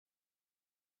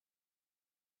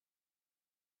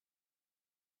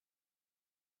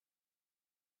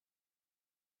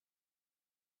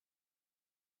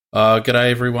G'day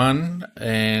everyone,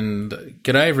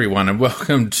 and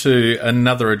welcome to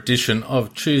another edition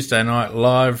of Tuesday Night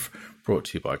Live, brought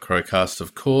to you by Crowcast,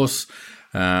 of course.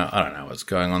 I don't know what's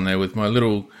going on there with my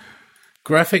little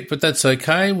graphic, but that's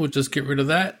okay. We'll just get rid of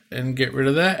that, and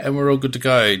we're all good to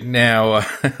go. Now,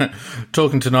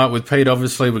 talking tonight with Pete,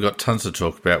 obviously, we've got tons to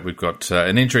talk about. We've got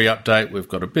an injury update, we've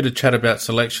got a bit of chat about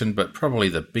selection, but probably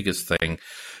the biggest thing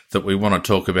that we want to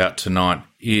talk about tonight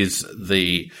is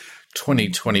the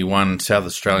 2021 South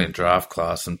Australian draft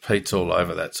class, and Pete's all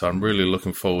over that, so I'm really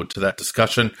looking forward to that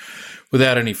discussion.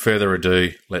 Without any further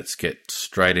ado, let's get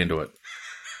straight into it.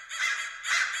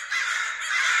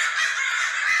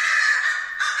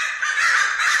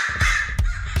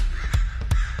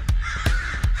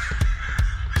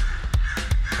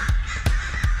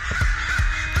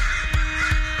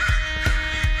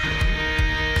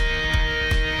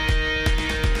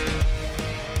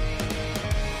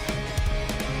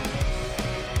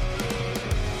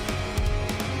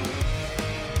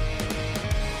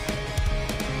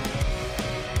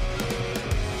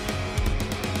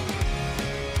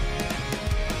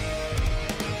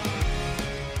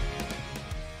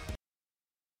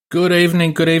 Good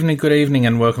evening,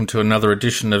 and welcome to another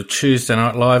edition of Tuesday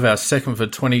Night Live, our second for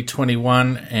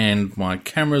 2021, and my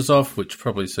camera's off, which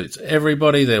probably suits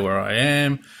everybody. There where I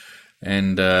am,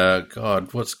 and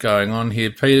God, what's going on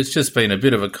here, Pete? It's just been a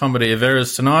bit of a comedy of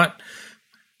errors tonight,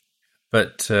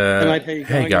 but mate,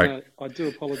 how you going? I do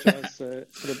apologise to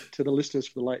the listeners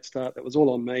for the late start. That was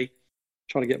all on me,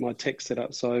 trying to get my tech set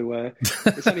up. So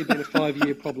it's only been a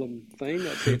 5-year problem theme.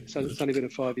 That's it. So it's only been a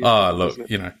 5-year problem, look,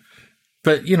 you know.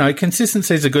 But, you know,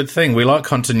 consistency is a good thing. We like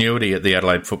continuity at the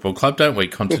Adelaide Football Club, don't we?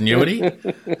 Continuity.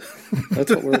 That's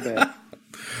what we're about.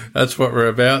 That's what we're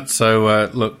about.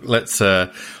 So, look, let's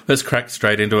crack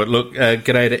straight into it. Look,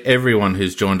 g'day to everyone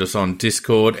who's joined us on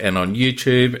Discord and on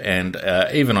YouTube and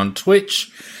even on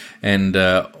Twitch, and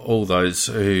all those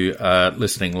who are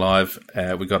listening live.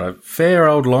 We've got a fair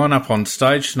old lineup on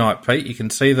stage tonight, Pete. You can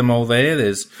see them all there.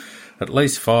 There's at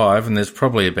least 5, and there's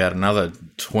probably about another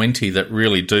 20 that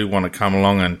really do want to come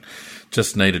along and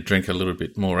just need to drink a little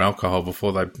bit more alcohol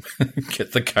before they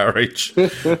get the courage.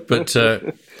 But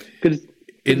good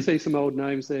to see some old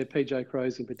names there, PJ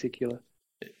Crows in particular.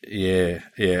 Yeah,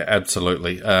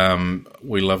 absolutely.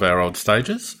 We love our old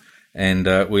stages, and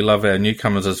we love our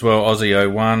newcomers as well.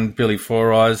 Aussie01, Billy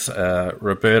Four Eyes,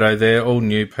 Roberto there, all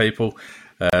new people.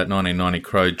 1990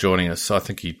 Crow joining us. I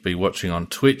think he'd be watching on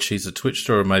Twitch. He's a Twitch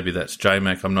star, or maybe that's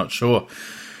J-Mac, I'm not sure.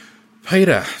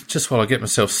 Peter, just while I get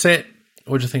myself set,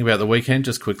 what did you think about the weekend,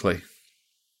 just quickly?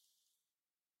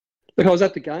 Look, I was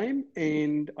at the game,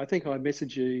 and I think I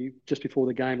messaged you just before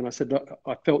the game, and I said that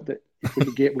I felt that if we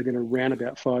could get within around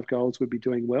about 5 goals, we'd be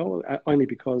doing well, only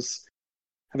because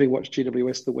having watched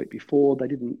GWS the week before, they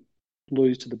didn't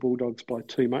lose to the Bulldogs by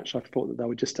too much. I thought that they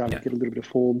were just starting to get a little bit of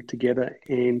form together,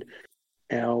 and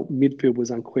our midfield was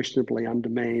unquestionably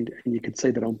undermanned, and you could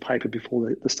see that on paper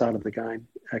before the start of the game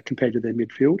compared to their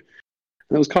midfield.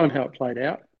 And that was kind of how it played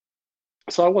out.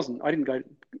 So I didn't go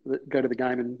to the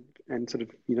game and sort of,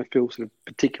 you know, feel sort of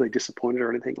particularly disappointed or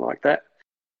anything like that.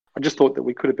 I just thought that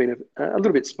we could have been a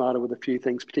little bit smarter with a few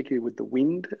things, particularly with the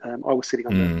wind. I was sitting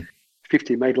on the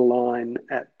 50-metre line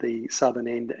at the southern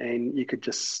end, and you could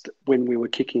just, when we were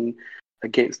kicking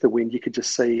against the wind, you could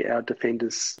just see our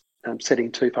defenders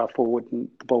setting too far forward, and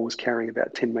the ball was carrying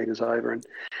about 10 metres over, and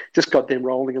just got them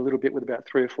rolling a little bit with about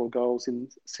 3 or 4 goals in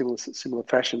similar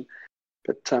fashion.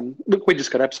 But look, we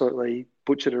just got absolutely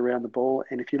butchered around the ball,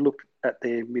 and if you look at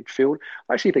their midfield,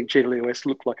 I actually think GWS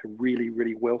looked like a really,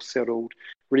 really well-settled,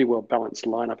 really well-balanced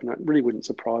lineup, and it really wouldn't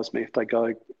surprise me if they go,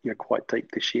 you know, quite deep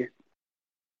this year.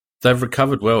 They've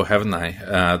recovered well, haven't they?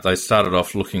 They started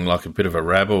off looking like a bit of a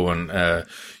rabble, and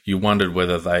you wondered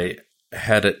whether they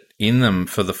had it in them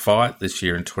for the fight this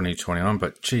year in 2021,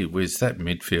 but gee whiz, that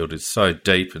midfield is so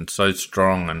deep and so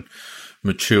strong and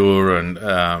mature, and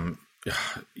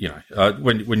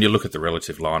when you look at the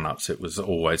relative lineups, it was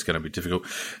always going to be difficult.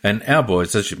 And our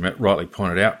boys, as you rightly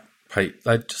pointed out, Pete,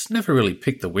 they just never really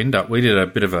picked the wind up. We did a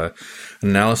bit of a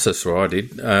analysis, or I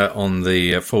did, on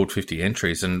the forward 50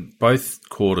 entries, and both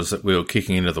quarters that we were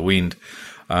kicking into the wind,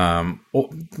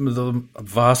 the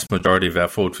vast majority of our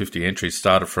forward 50 entries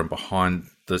started from behind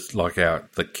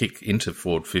the kick into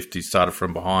forward 50 started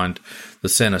from behind the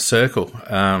centre circle,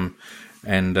 and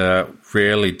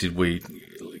rarely did we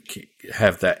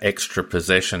have that extra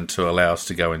possession to allow us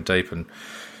to go in deep, and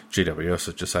GWS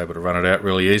was just able to run it out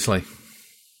really easily.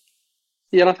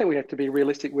 Yeah, and I think we have to be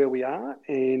realistic where we are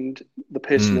and the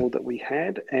personnel that we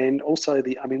had, and also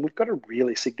we've got a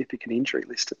really significant injury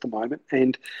list at the moment,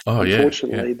 and Oh, yeah, yeah.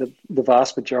 unfortunately, the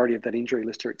vast majority of that injury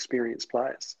list are experienced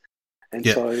players, and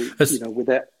Yeah. so with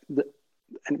that,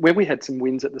 and when we had some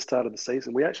wins at the start of the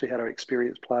season, we actually had our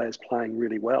experienced players playing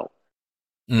really well.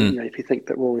 If you think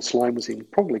that Rory Sloane was in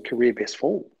probably career best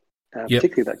form,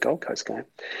 particularly that Gold Coast game.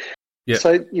 Yep.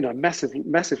 So,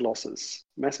 massive losses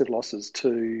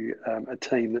to a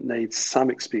team that needs some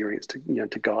experience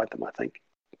to guide them, I think.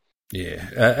 Yeah,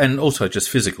 and also just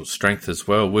physical strength as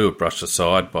well. We were brushed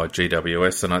aside by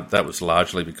GWS, and that was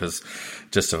largely because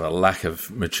just of a lack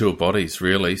of mature bodies,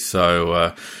 really.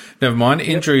 So, never mind.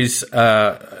 Injuries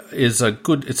it's a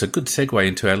good segue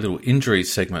into our little injury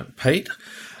segment, Pete.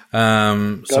 So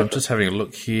I'm just having a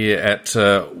look here at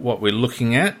what we're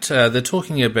looking at. They're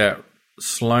talking about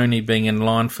Sloaney being in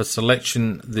line for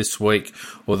selection this week,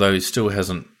 although he still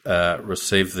hasn't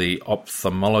received the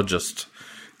ophthalmologist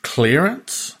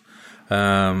clearance.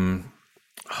 I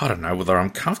don't know whether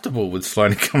I'm comfortable with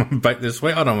Sloaney coming back this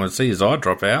week. I don't want to see his eye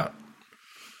drop out.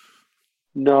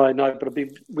 No, but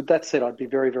with that said, I'd be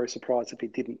very, very surprised if he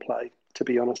didn't play, to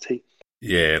be honest. He's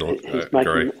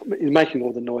making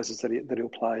all the noises that he'll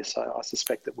play, so I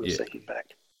suspect that we'll see him back.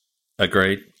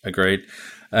 Agreed.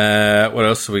 What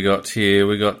else have we got here?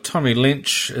 We got Tommy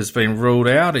Lynch has been ruled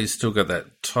out. He's still got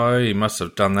that toe. He must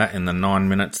have done that in the 9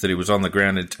 minutes that he was on the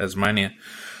ground in Tasmania,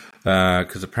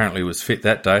 because apparently he was fit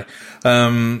that day.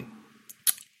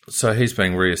 So he's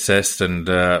being reassessed, and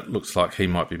looks like he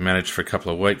might be managed for a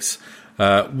couple of weeks.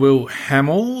 Will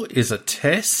Hamill is a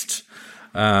test.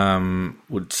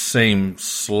 Would seem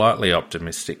slightly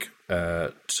optimistic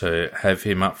to have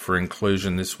him up for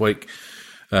inclusion this week,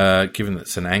 given that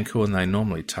it's an ankle and they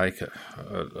normally take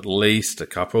at least a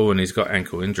couple, and he's got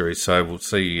ankle injuries, so we'll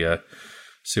see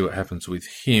what happens with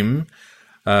him.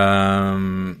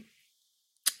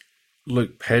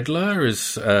 Luke Pedler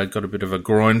has got a bit of a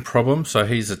groin problem, so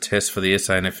he's a test for the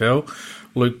SANFL.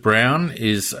 Luke Brown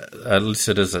is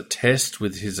listed as a test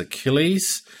with his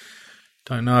Achilles.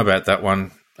 Don't know about that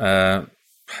one,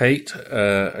 Pete.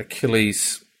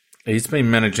 Achilles, he's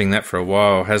been managing that for a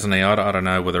while, hasn't he? I don't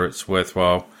know whether it's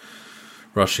worthwhile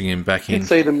rushing him back in.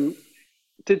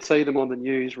 Did see them on the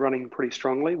news running pretty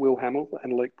strongly, Will Hamill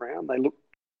and Luke Brown. They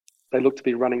looked to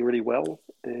be running really well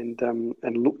and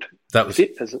looked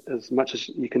fit as much as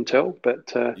you can tell. But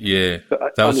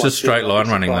that was just straight line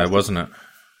running though, wasn't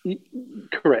it?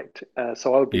 Correct.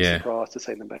 So I would be surprised to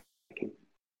see them back in.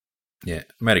 Yeah,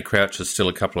 Matty Crouch is still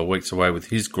a couple of weeks away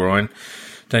with his groin.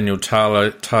 Daniel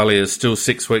Talia is still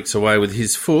 6 weeks away with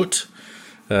his foot.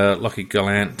 Lockie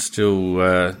Gallant still...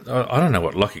 I don't know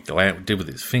what Lockie Gallant did with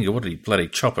his finger. What did he bloody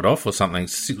chop it off or something?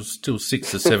 Still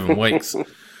 6 to 7 weeks.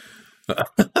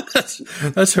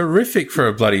 That's horrific for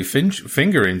a bloody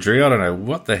finger injury. I don't know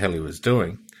what the hell he was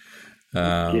doing.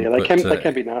 They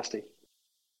can be nasty.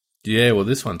 Yeah, well,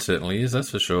 this one certainly is,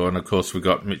 that's for sure. And, of course, we've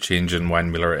got Mitch Hinge and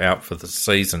Wayne Miller out for the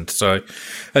season. So,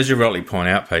 as you rightly point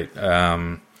out, Pete,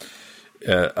 a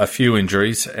few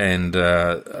injuries and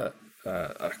a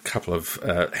couple of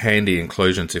handy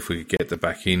inclusions if we could get them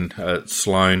back in.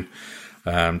 Sloane,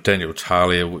 Daniel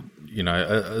Talia,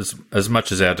 as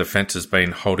much as our defence has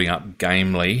been holding up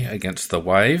gamely against the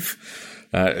Wave,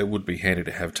 it would be handy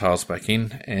to have Tales back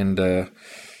in. And...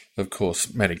 of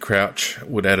course, Matty Crouch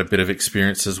would add a bit of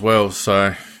experience as well.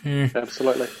 So,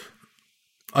 absolutely.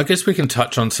 I guess we can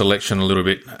touch on selection a little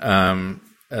bit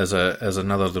as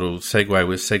another little segue.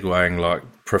 We're segueing like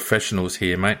professionals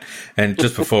here, mate. And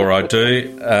just before I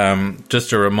do,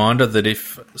 just a reminder that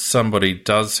if somebody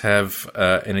does have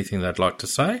anything they'd like to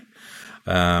say,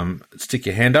 stick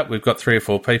your hand up. We've got 3 or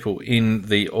 4 people in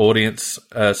the audience,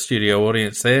 studio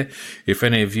audience there. If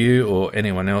any of you or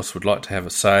anyone else would like to have a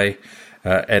say,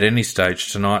 at any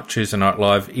stage tonight, Tuesday Night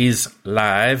Live is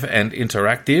live and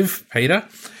interactive, Peter.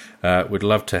 We'd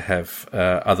love to have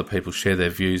other people share their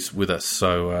views with us,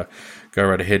 so go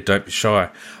right ahead, don't be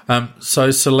shy. So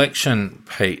selection,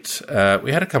 Pete.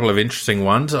 We had a couple of interesting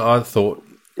ones. I thought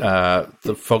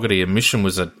the Fogarty omission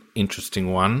was an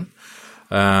interesting one.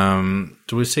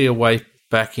 Do we see a way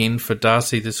back in for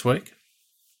Darcy this week?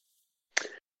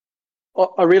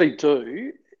 I really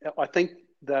do. I think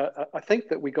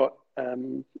that we got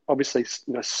obviously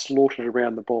slaughtered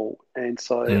around the ball, and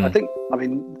so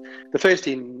the first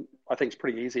in I think is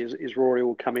pretty easy. Is Rory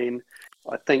will come in.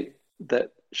 I think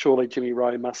that surely Jimmy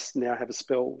Rowe must now have a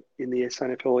spell in the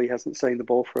SANFL. He hasn't seen the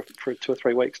ball for 2 or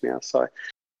 3 weeks now. So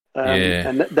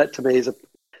and that to me is a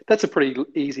pretty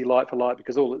easy light for light,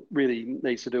 because all it really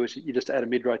needs to do is you just add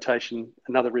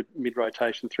another mid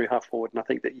rotation through half forward, and I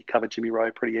think that you cover Jimmy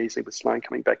Rowe pretty easily with Sloane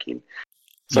coming back in.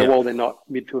 So while they're not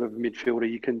midfielder,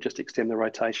 you can just extend the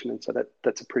rotation, and so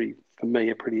that's for me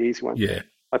a pretty easy one. Yeah.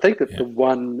 I think that the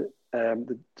one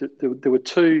there were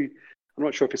two. I'm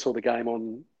not sure if you saw the game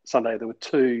on Sunday. There were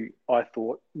two, I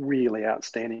thought, really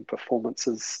outstanding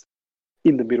performances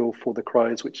in the middle for the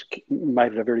Crows, which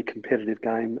made it a very competitive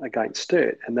game against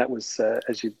Sturt. And that was,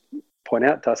 as you point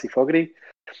out, Darcy Fogarty.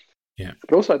 Yeah.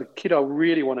 But also the kid I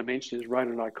really want to mention is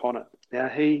Ronan O'Connor. Now,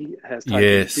 he has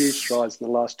taken huge strides in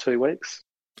the last 2 weeks.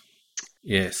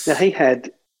 Yes. Now, he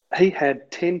had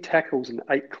 10 tackles and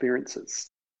 8 clearances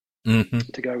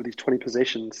to go with his 20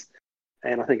 possessions.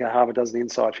 And I think a half a dozen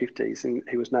inside 50s, and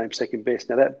he was named second best.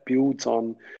 Now, that builds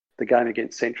on the game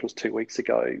against Centrals 2 weeks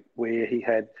ago, where he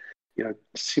had,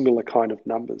 similar kind of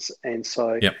numbers. And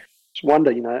so just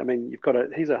wonder, I mean,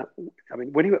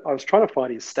 I was trying to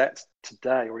find his stats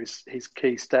today, or his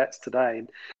key stats today, and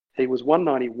he was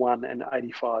 191 and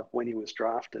 85 when he was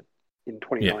drafted in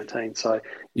 2019. Yeah. So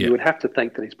you would have to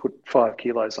think that he's put 5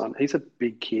 kilos on. He's a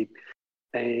big kid.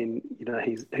 And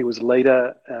he was a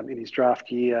leader in his draft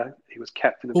year. He was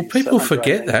captain of his people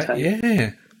forget that, team.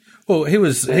 Yeah. Well, he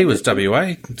was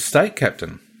WA state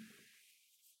captain.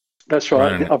 That's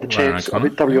right, of the champs, of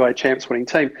the WA champs winning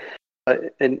team.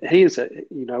 And he is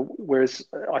whereas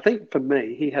I think for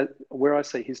me, where I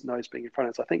see his nose being in front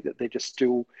of us, I think that they're just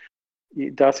still.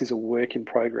 Darcy's a work in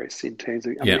progress in terms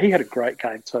of. I mean, he had a great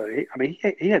game too.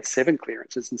 He had 7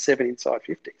 clearances and 7 inside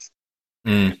 50s.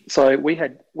 So we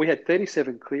had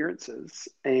 37 clearances,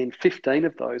 and 15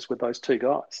 of those were those 2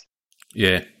 guys.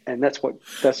 Yeah, and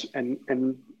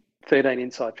and 13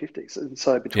 inside 50s, and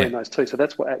so between those 2, so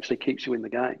that's what actually keeps you in the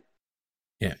game.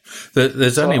 Yeah,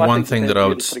 there's only one thing that I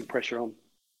would putting pressure on.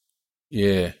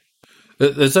 Yeah,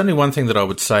 there's only one thing that I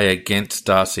would say against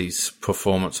Darcy's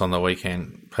performance on the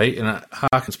weekend, Pete, and it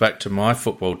harkens back to my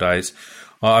football days.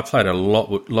 I played a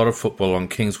lot of football on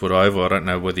Kingswood Oval. I don't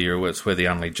know whether it's where the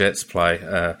Unley Jets play,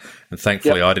 and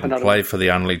thankfully I didn't play for the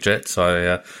Unley Jets.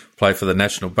 I played for the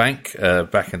National Bank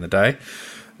back in the day,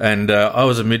 and I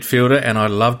was a midfielder, and I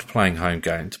loved playing home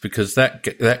games because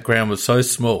that ground was so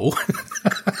small.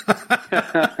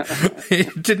 You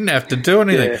didn't have to do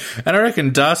anything, and I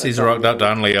reckon Darcy's rocked up to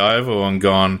Unley Oval and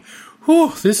gone,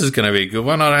 "Whew, this is going to be a good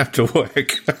one. I don't have to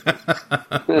work."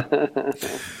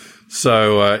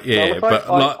 So,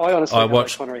 I honestly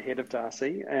watched Connor ahead of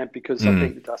Darcy, because I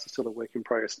think that Darcy's still a work in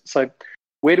progress. So,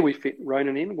 where do we fit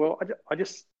Ronan in? Well,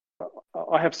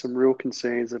 I have some real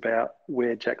concerns about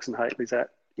where Jackson Hately's at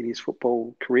in his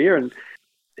football career, and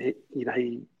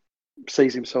he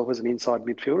sees himself as an inside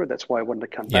midfielder. That's why I wanted to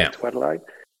come back to Adelaide.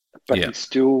 But he's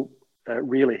still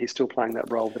he's still playing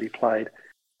that role that he played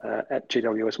at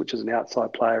GWS, which is an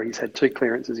outside player. He's had 2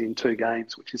 clearances in 2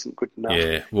 games, which isn't good enough.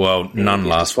 Yeah, well, none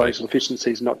last week. His disposal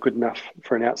efficiency is not good enough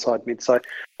for an outside mid. So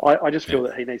I just feel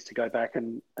that he needs to go back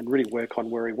and really work on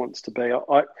where he wants to be.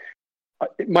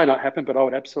 It may not happen, but I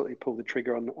would absolutely pull the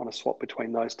trigger on a swap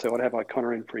between those 2. I'd have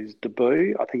O'Connor in for his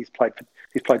debut. I think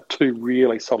he's played 2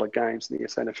 really solid games in the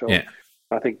SNFL. Yeah.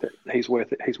 I think that he's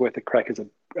worth it. He's worth a crack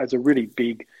as a really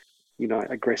big,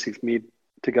 aggressive mid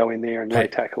to go in there and lay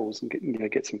tackles and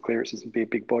get some clearances and be a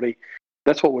big body.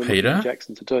 That's what we're looking for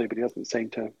Jackson to do, but he doesn't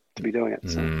seem to be doing it.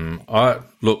 So.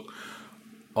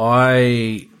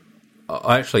 I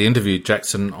actually interviewed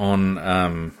Jackson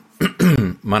on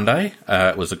Monday.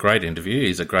 It was a great interview.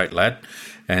 He's a great lad.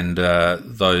 And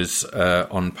those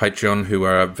on Patreon who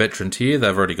are a veteran tier,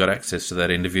 they've already got access to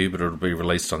that interview, but it'll be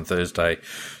released on Thursday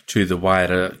to the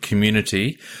wider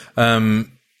community.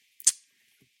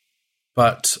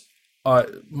 But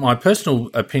my personal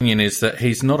opinion is that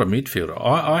he's not a midfielder.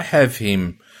 I have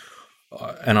him,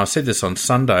 and I said this on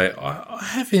Sunday, I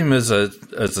have him as a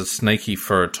sneaky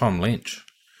for a Tom Lynch.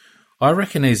 I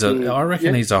reckon he's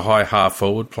a high half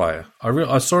forward player.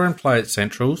 I saw him play at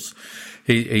Centrals.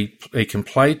 He can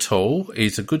play tall.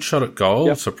 He's a good shot at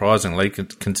goal, surprisingly,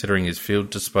 considering his field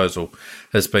disposal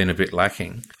has been a bit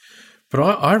lacking. But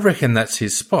I reckon that's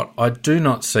his spot. I do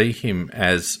not see him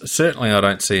certainly I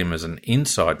don't see him as an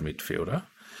inside midfielder.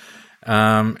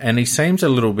 And he seems a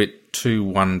little bit too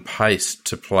one-paced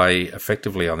to play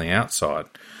effectively on the outside.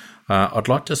 I'd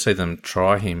like to see them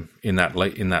try him in that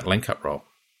link-up role.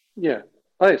 Yeah,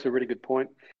 I think it's a really good point.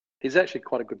 He's actually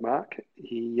quite a good mark.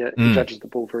 He judges the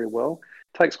ball very well.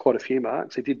 Takes quite a few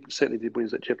marks. He certainly did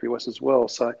wins at GWS as well.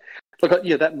 So, look,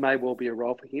 that may well be a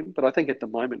role for him. But I think at the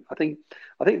moment, I think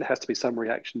there has to be some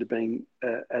reaction to being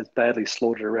as badly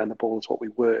slaughtered around the ball as what we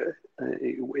were.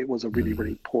 It was a really,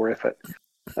 really poor effort.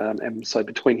 And so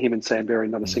between him and Sam Berry,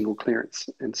 not a single clearance.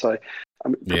 And so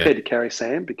I'm prepared to carry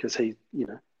Sam because I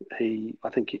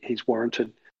think he's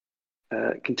warranted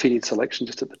continued selection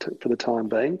just for the time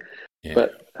being. Yeah.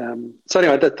 But so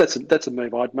anyway, that's a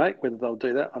move I'd make. Whether they'll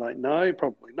do that, I don't know.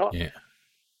 Probably not. Yeah.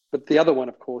 But the other one,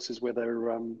 of course, is whether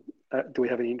do we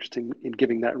have any interest in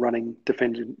giving that running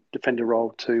defender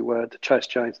role to Chase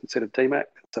Jones instead of DMAC?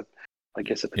 That's I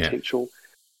guess a potential.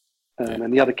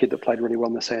 And the other kid that played really well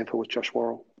in the SANFL was Josh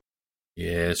Worrell.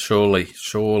 Yeah, surely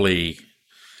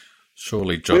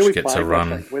Josh gets a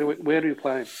run. Where do we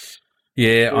play him?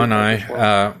 Yeah, I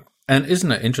know. And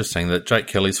isn't it interesting that Jake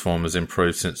Kelly's form has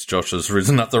improved since Josh has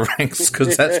risen up the ranks?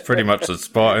 Because that's pretty much the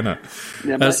spot, isn't it?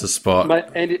 Yeah, that's the spot. Mate,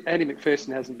 Andy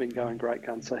McPherson hasn't been going great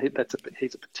guns, so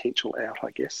he's a potential out,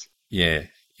 I guess. Yeah.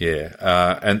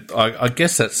 And I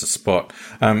guess that's the spot.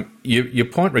 Your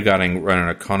point regarding Ronan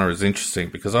O'Connor is interesting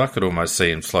because I could almost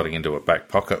see him slotting into a back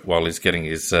pocket while he's getting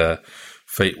his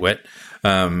feet wet.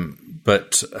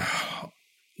 But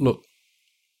look,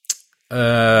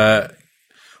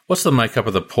 what's the makeup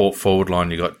of the Port forward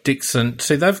line? You got Dixon.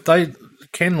 See,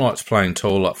 Ken White's playing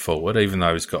tall up forward, even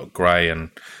though he's got Gray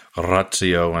and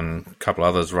Razio and a couple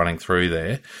others running through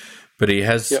there. But he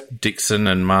has Dixon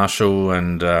and Marshall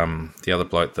and the other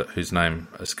bloke whose name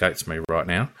escapes me right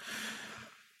now.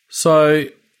 So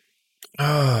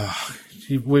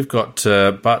we've got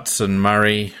Butts and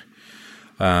Murray.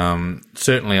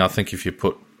 Certainly, I think if you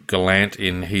put Gallant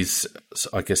in, he's,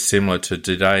 I guess, similar to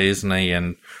Dede, isn't he?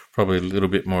 And probably a little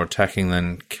bit more attacking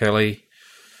than Kelly.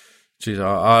 Geez,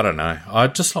 I don't know.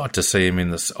 I'd just like to see him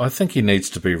in this. I think he needs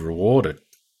to be rewarded,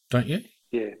 don't you?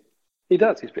 Yeah, he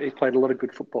does. He's played a lot of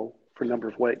good football for a number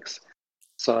of weeks.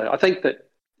 So I think that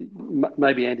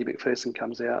maybe Andy McPherson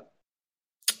comes out.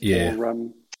 Yeah. Or,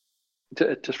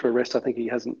 just for a rest, I think he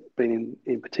hasn't been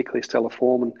in particularly stellar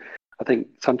form, and I think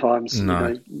sometimes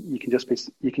you can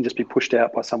just be pushed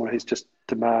out by someone who's just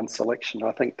demands selection.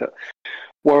 I think that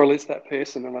Worrell is that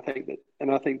person, and I think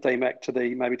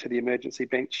DMAC maybe to the emergency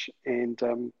bench,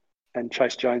 and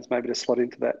Chase Jones maybe to slot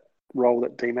into that role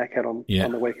that DMAC had on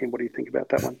the weekend. What do you think about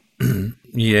that one?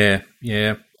 Yeah.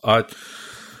 I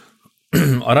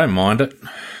don't mind it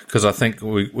because I think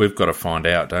we've got to find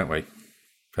out, don't we,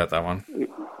 about that one?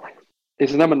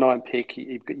 It's a number 9 pick.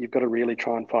 You've got to really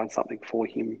try and find something for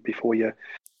him before you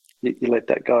let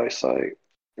that go. So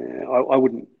I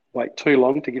wouldn't wait too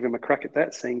long to give him a crack at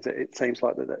that, seeing that it seems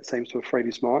like that seems to have freed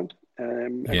his mind,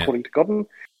 according to Godden.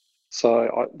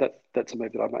 So that's a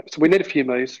move that I make. So we need a few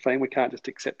moves, Fane. We can't just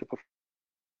accept a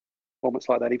performance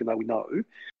like that, even though we know,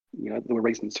 there were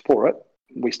reasons for it.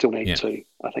 We still need to,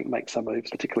 I think, make some moves,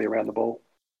 particularly around the ball.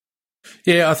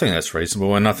 Yeah, I think that's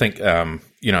reasonable. And I think,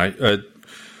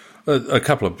 a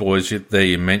couple of boys there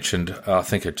you mentioned, I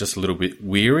think, are just a little bit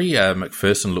weary.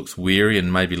 McPherson looks weary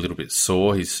and maybe a little bit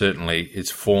sore.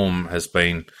 His form has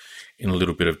been in a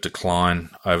little bit of decline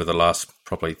over the last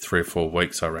probably 3 or 4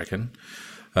 weeks, I reckon.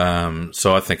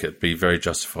 So I think it'd be very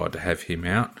justified to have him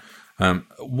out.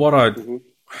 What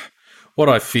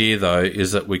I fear, though,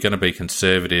 is that we're going to be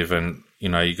conservative and,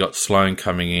 you got Sloan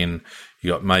coming in, you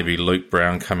got maybe Luke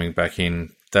Brown coming back in.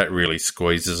 That really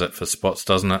squeezes it for spots,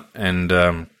 doesn't it?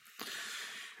 And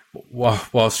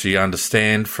whilst you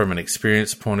understand from an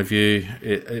experience point of view,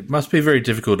 it must be very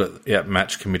difficult at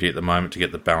match committee at the moment to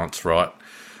get the balance right,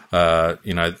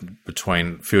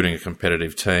 between fielding a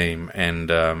competitive team and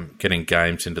getting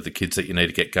games into the kids that you need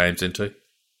to get games into.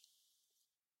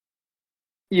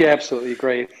 Yeah, absolutely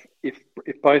agree.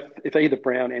 If either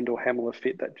Brown and or Hamill are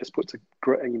fit, that just puts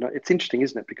it's interesting,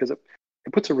 isn't it? Because it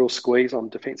puts a real squeeze on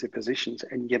defensive positions,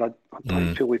 and yet I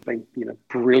don't feel we've been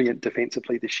brilliant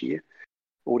defensively this year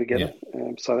altogether.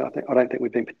 Yeah. So I don't think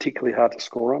we've been particularly hard to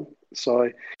score on.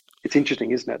 So it's interesting,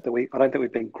 isn't it, that I don't think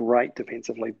we've been great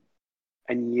defensively,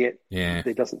 and yet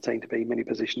there doesn't seem to be many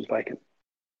positions vacant.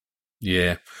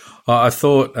 Yeah, I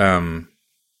thought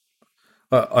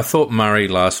Murray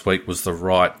last week was the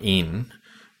right in.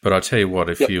 But I tell you what,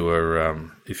 if you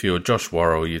were Josh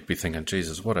Worrell, you'd be thinking,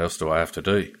 Jesus, what else do I have to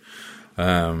do?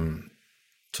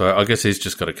 So I guess he's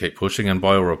just got to keep pushing. And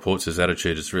by all reports, his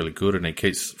attitude is really good, and he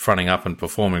keeps fronting up and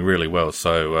performing really well.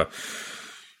 So,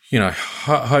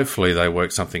 hopefully they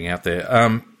work something out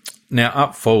there. Now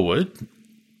up forward,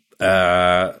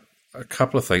 a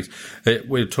couple of things.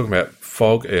 We were talking about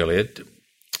Fogg earlier.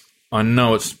 I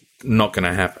know it's not going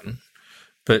to happen,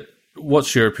 but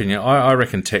what's your opinion? I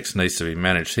reckon Tex needs to be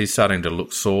managed. He's starting to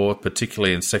look sore,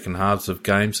 particularly in second halves of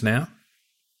games now.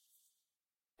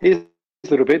 He is a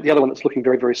little bit. The other one that's looking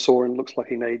very, very sore and looks like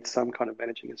he needs some kind of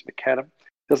managing is McAdam.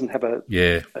 Doesn't have an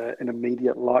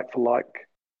immediate like-for-like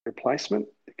replacement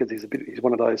because he's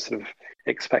one of those sort of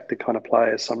X-factor kind of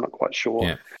players. So I'm not quite sure.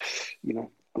 I'm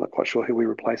not quite sure who we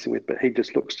replace him with, but he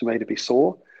just looks to me to be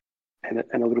sore and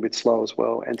a little bit slow as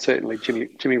well. And certainly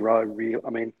Jimmy Rowe.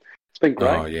 It's been great.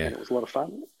 Oh, yeah. And it was a lot of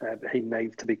fun. He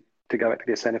needs to go back to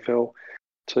the SNFL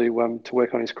to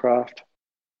work on his craft.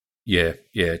 Yeah.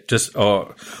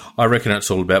 I reckon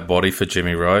it's all about body for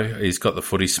Jimmy Rowe. He's got the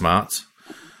footy smarts.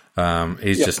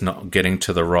 He's just not getting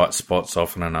to the right spots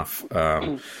often enough.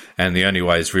 And the only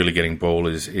way he's really getting ball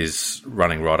is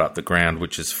running right up the ground,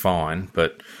 which is fine,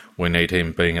 but we need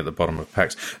him being at the bottom of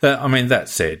packs. That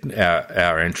said,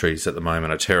 our entries at the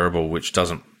moment are terrible, which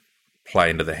doesn't play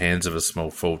into the hands of a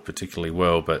small forward particularly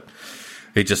well, but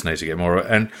he just needs to get more.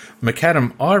 And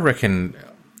McAdam, I reckon,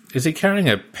 is he carrying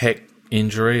a pec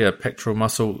injury, a pectoral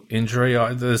muscle injury?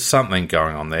 There's something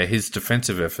going on there. His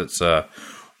defensive efforts are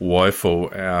woeful,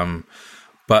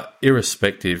 but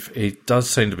irrespective, he does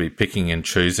seem to be picking and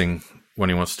choosing when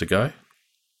he wants to go.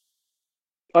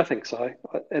 I think so.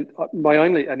 And the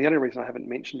only reason I haven't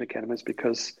mentioned McAdam is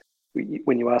because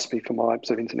when you asked me for my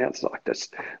sort of ins and outs, like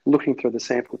just looking through the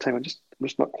sample team, I'm just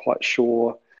not quite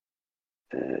sure.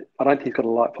 I don't think he's got a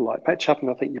like-for-like match up,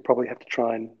 and I think you probably have to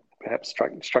try and perhaps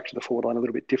structure the forward line a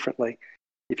little bit differently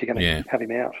if you're going to have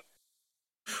him out.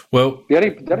 Well, the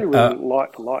only really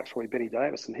like-for-like is probably Benny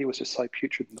Davis, and he was just so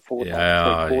putrid in the forward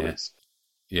line, 3 quarters.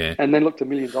 Yeah. And then looked $1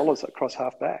 million across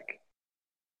half-back.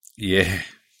 Yeah.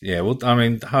 Yeah, well,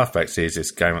 halfback's the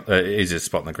easiest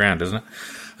spot on the ground, isn't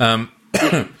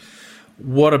it?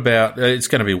 What about, it's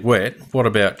going to be wet, what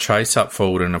about Chase up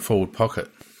forward in a forward pocket?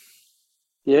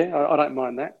 Yeah, I don't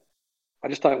mind that. I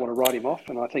just don't want to write him off,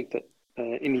 and I think that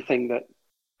anything that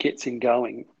gets him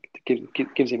going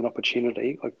gives him an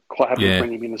opportunity. I quite happily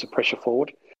bring him in as a pressure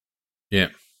forward. Yeah.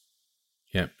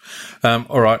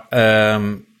 All right.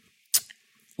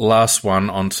 Last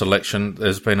one on selection.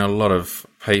 There's been a lot of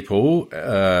people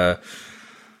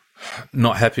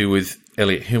not happy with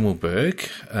Elliot Himmelberg,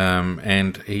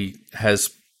 and he has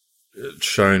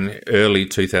shown early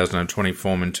 2020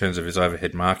 form in terms of his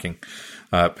overhead marking.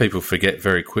 People forget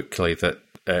very quickly that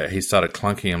he started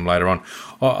clunking him later on.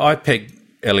 I peg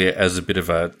Elliot as a bit of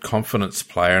a confidence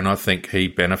player, and I think he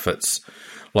benefits.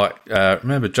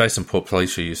 Remember Jason Portpelier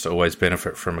used to always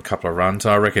benefit from a couple of runs.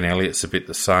 I reckon Elliot's a bit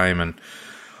the same, and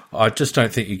I just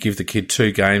don't think you give the kid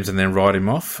 2 games and then write him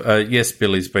off. Yes,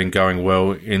 Billy's been going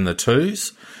well in the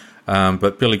 2s,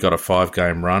 but Billy got a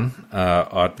 5-game run.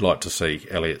 I'd like to see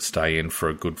Elliot stay in for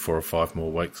a good 4 or 5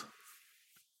 more weeks.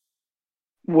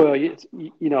 Well,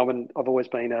 I've always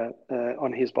been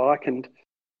on his bike, and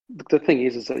the thing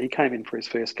is that he came in for his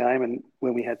first game, and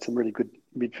when we had some really good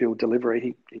midfield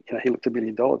delivery, he looked $1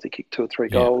 million. He kicked 2 or 3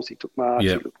 goals. He took marks.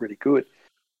 He looked really good.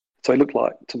 So he looked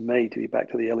like, to me, to be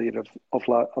back to the Elliot of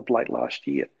late last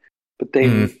year. But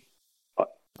then,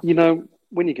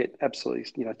 when you get absolutely,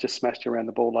 just smashed around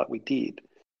the ball like we did,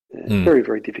 very,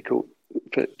 very difficult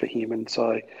for him. And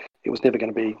so it was never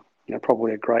going to be,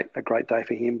 probably a great day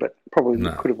for him. But probably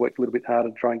could have worked a little bit harder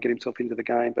to try and get himself into the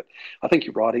game. But I think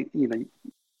you're right.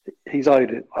 He's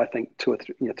owed it, I think, 2 or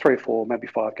 3, 3 or 4, maybe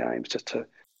 5 games just to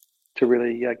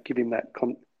really give him that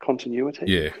continuity.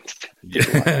 Yeah.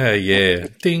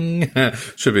 Ding.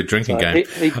 Should be a drinking game.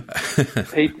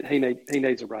 He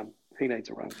needs a run.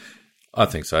 I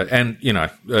think so. And,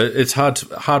 it's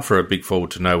hard for a big forward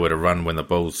to know where to run when the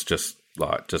ball's just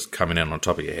coming in on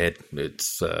top of your head.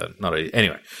 It's not easy.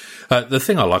 Anyway, the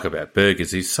thing I like about Berg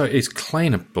is he's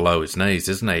clean below his knees,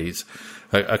 isn't he? He's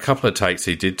a couple of takes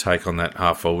he did take on that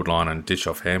half forward line and dish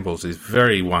off handballs. He's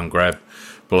very one grab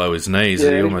below his knees.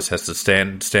 He almost has to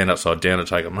stand upside down to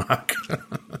take a mark.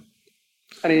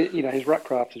 And his ruck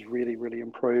craft has really, really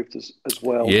improved as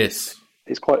well. Yes,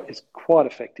 he's quite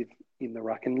effective in the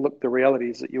ruck. And look, the reality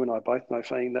is that you and I both know,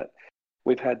 Fiend, that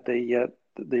we've had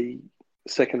the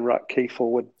second ruck key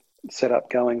forward set up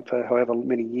going for however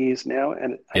many years now,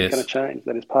 and it ain't going to change.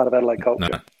 That is part of Adelaide culture.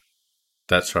 No,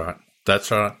 that's right.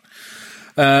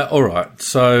 All right,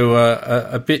 so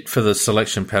a bit for the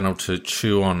selection panel to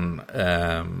chew on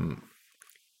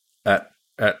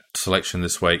at selection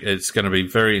this week. It's going to be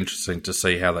very interesting to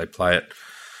see how they play it.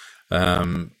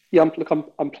 I'm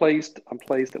pleased. I'm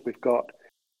pleased that we've got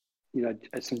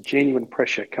some genuine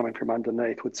pressure coming from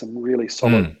underneath with some really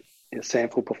solid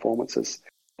sample performances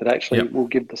that actually will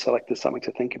give the selectors something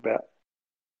to think about.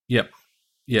 Yep,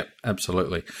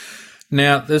 absolutely.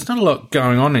 Now, there's not a lot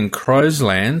going on in Crows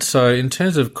land, so in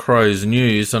terms of Crows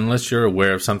news, unless you're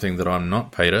aware of something that I'm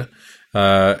not, Peter,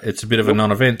 it's a bit of a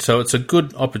non-event. So it's a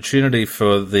good opportunity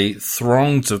for the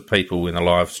throngs of people in the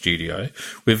live studio.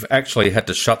 We've actually had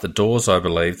to shut the doors, I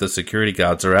believe. The security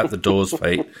guards are out the doors,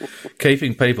 Pete,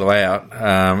 keeping people out.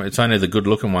 It's only the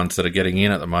good-looking ones that are getting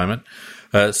in at the moment.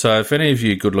 So if any of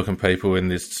you good-looking people in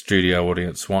this studio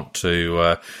audience want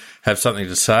to have something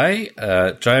to say,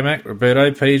 J-Mac, Roberto,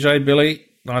 PJ, Billy,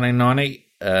 1990,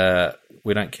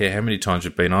 We don't care how many times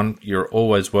you've been on. You're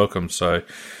always welcome. So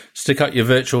stick up your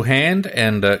virtual hand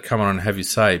and come on and have your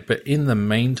say. But in the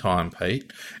meantime,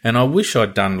 Pete, and I wish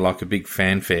I'd done like a big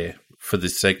fanfare for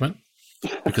this segment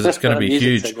because it's going to be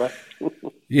huge.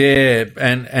 Yeah,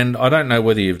 and I don't know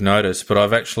whether you've noticed, but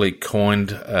I've actually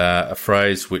coined a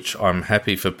phrase which I'm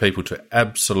happy for people to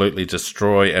absolutely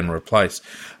destroy and replace.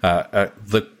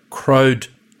 The crowed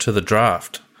to the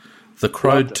draft. The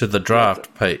crowed to the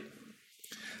draft, Pete.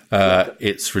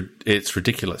 It's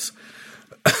ridiculous.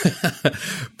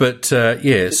 But,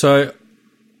 so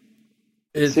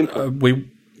we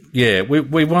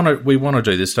want to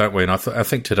do this, don't we? And I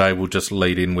think today we'll just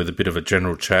lead in with a bit of a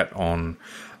general chat on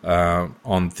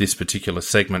this particular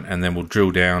segment, and then we'll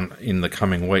drill down in the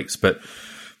coming weeks. But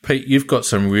Pete, you've got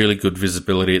some really good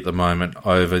visibility at the moment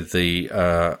over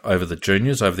the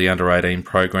juniors, over the under-18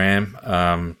 program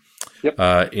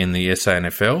in the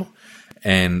SANFL,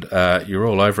 and you're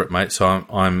all over it, mate. So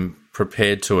I'm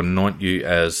prepared to anoint you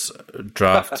as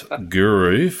draft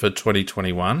guru for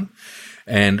 2021.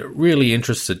 And really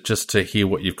interested just to hear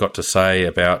what you've got to say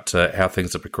about how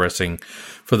things are progressing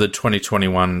for the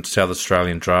 2021 South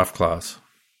Australian draft class.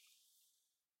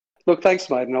 Look, thanks,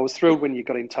 mate. And I was thrilled when you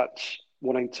got in touch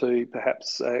wanting to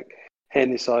perhaps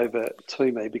hand this over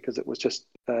to me, because it was just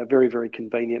very, very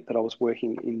convenient that I was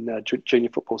working in junior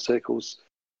football circles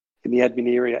in the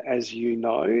admin area, as you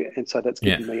know. And so that's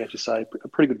given me, as you say, a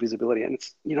pretty good visibility. And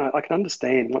it's, I can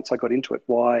understand once I got into it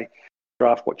why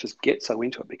draft watchers get so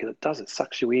into it, because it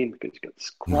sucks you in, because you've got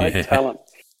this great talent.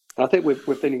 And I think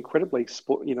we've been incredibly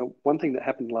one thing that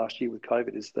happened last year with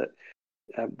COVID is that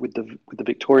with the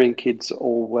Victorian kids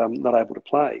all not able to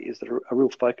play, is that a real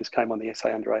focus came on the SA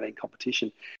under-18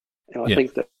 competition. And I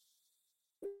think that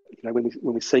when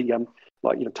we see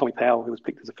Tommy Powell, who was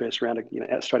picked as a first rounder,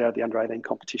 straight out of the under-18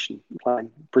 competition,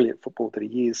 playing brilliant football that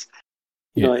he is,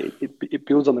 it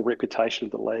builds on the reputation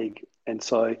of the league. And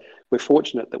so we're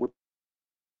fortunate that we've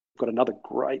got another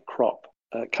great crop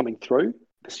coming through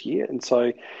this year, and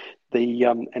so they're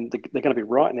going to be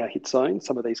right in our hit zone,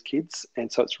 some of these kids,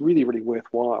 and so it's really, really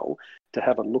worthwhile to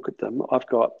have a look at them. I've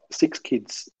got 6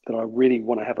 kids that I really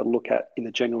want to have a look at in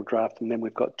the general draft, and then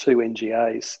we've got 2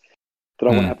 NGAs that I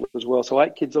want to have a look as well. So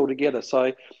 8 kids altogether.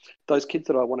 So those kids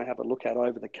that I want to have a look at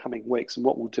over the coming weeks, and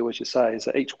what we'll do, as you say, is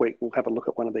that each week we'll have a look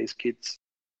at one of these kids,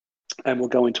 and we'll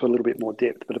go into a little bit more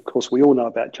depth. But of course, we all know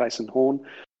about Jason Horn,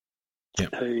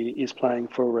 who is playing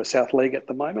for South League at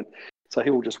the moment. So he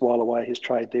will just while away his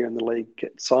trade there in the league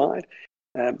side.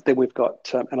 Then we've got,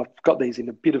 and I've got these in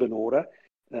a bit of an order.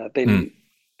 Then,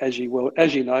 as you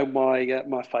know,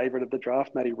 my favourite of the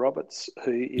draft, Matty Roberts,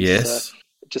 who is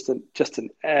just an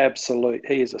absolute.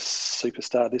 He is a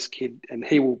superstar, this kid, and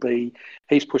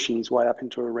he's pushing his way up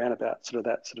into around about sort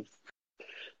of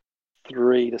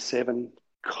 3 to 7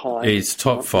 kind. He's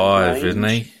top 5, range. Isn't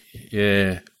he?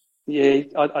 Yeah. Yeah,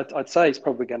 I'd say he's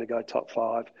probably going to go top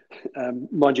 5.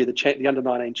 Mind you, the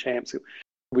under-19 champs will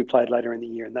be played later in the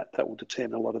year, and that will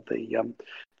determine a lot of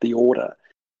the order.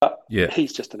 But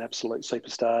he's just an absolute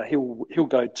superstar. He'll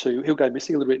go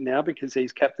missing a little bit now because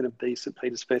he's captain of the St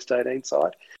Peter's First 18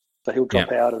 side, so he'll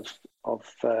drop out of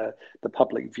the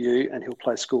public view, and he'll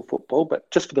play school football. But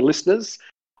just for the listeners,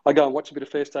 I go and watch a bit of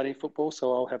First 18 football,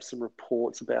 so I'll have some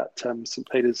reports about St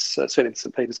Peter's, certain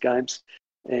St Peter's games.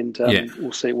 And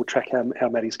we'll see. We'll track how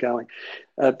Matty's going.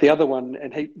 The other one,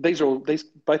 and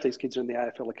both these kids are in the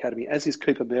AFL Academy, as is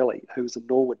Cooper Merley, who's a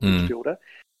Norwood midfielder,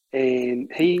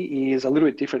 and he is a little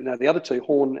bit different. Now, the other 2,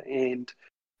 Horn and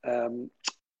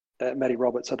Matty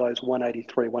Roberts, are those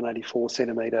 183, 184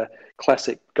 centimetre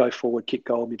classic go forward, kick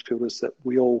goal midfielders that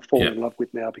we all fall in love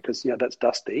with now because that's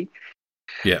Dusty.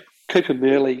 Yeah. Cooper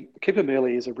Merley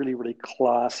is a really, really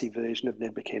classy version of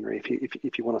Ned McHenry.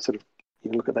 If you want to sort of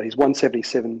look at that, he's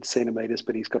 177 centimetres,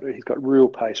 but he's got real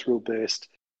pace, real burst.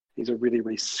 He's a really,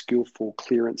 really skillful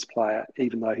clearance player,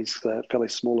 even though he's fairly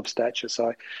small of stature.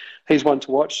 So he's one to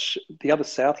watch. The other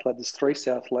South lad, there's 3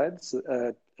 South lads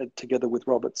together with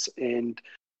Roberts and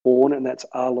Horn, and that's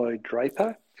Arlo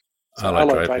Draper. So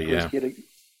Arlo Draper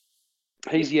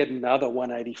he's yet another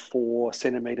 184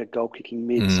 centimetre goal kicking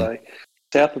mid. So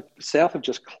South have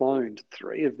just cloned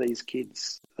 3 of these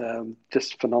kids.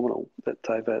 Just phenomenal that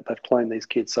they've cloned these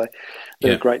kids. So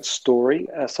they're a great story.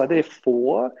 So they're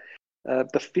 4. The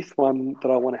 5th one that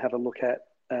I want to have a look at,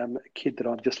 a kid that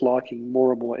I'm just liking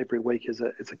more and more every week, is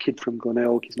a kid from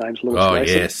Glenelg. His name's Lewis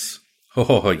Racing.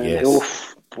 Oh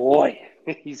boy,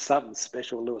 he's something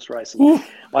special, Lewis Racing.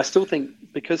 I still think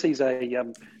because he's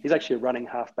he's actually a running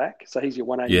halfback, so he's your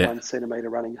 181 centimetre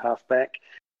running halfback.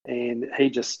 And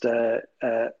he just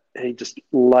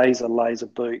lays a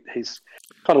boot. He's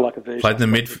kind of like a version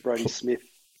of Brodie Smith.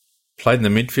 played in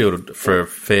the midfield for a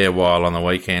fair while on the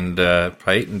weekend,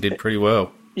 Pete, and did pretty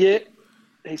well. Yeah,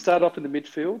 he started off in the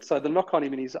midfield. So the knock on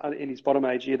him in his bottom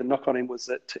age year, the knock on him was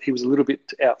that he was a little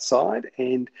bit outside,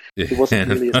 and he wasn't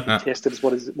really as contested as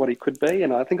what he could be.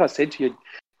 And I think I said to you,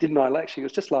 didn't I? Actually, it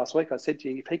was just last week. I said to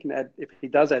you, if he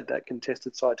does add that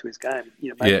contested side to his game,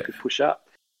 maybe he could push up.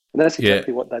 And that's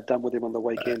exactly what they've done with him on the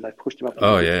weekend. They pushed him up in the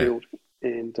midfield.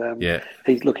 And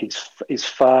he's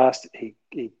fast. He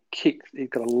kicks. He's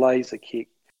got a laser kick.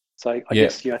 So I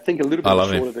guess I think a little bit of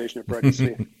a shorter version of Brody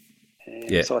Smith.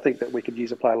 And so I think that we could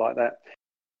use a player like that.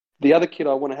 The other kid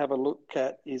I want to have a look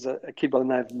at is a kid by the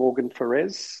name of Morgan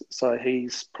Ferrez. So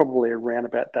he's probably around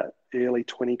about that early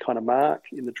 20 kind of mark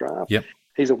in the draft. Yep.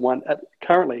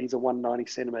 Currently he's a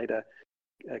 190 centimetre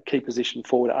key position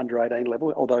forward at under 18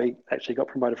 level, although he actually got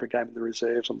promoted for a game in the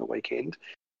reserves on the weekend.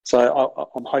 So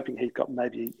I'm hoping he's got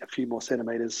maybe a few more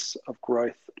centimetres of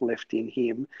growth left in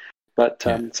him. But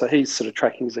so he's sort of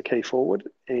tracking as a key forward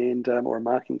and or a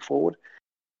marking forward.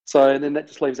 So then that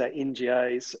just leaves our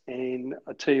NGAs, and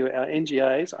I tell you, our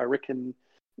NGAs, I reckon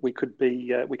we could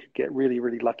get really,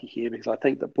 really lucky here, because I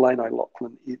think that Blaine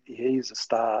O'Loughlin, he's a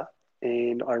star,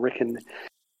 and I reckon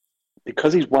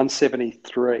because he's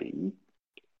 173,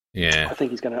 I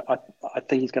think he's going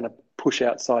to push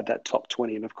outside that top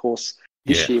 20, and of course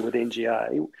this year with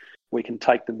NGA we can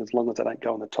take them as long as they don't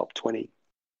go in the top 20.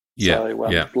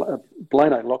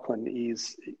 Blaine O'Loughlin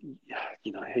is,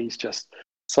 he's just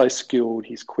so skilled.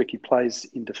 He's quick. He plays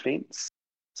in defence.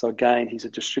 So again, he's a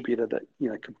distributor that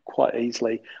could quite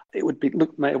easily. It would be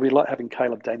like having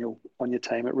Caleb Daniel on your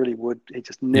team. It really would. He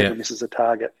just never misses a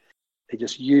target. He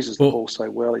just uses the ball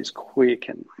so well. He's quick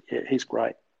and he's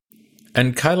great.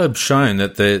 And Caleb's shown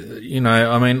that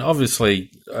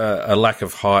obviously a lack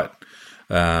of height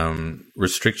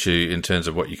restricts you in terms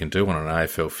of what you can do on an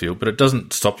AFL field, but it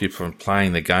doesn't stop you from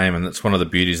playing the game, and that's one of the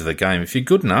beauties of the game. If you're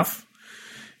good enough,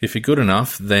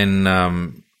 then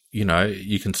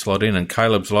you can slot in, and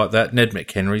Caleb's like that. Ned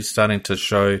McHenry's starting to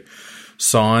show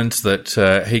signs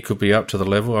that he could be up to the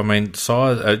level. I mean,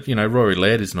 size, Rory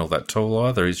Laird isn't all that tall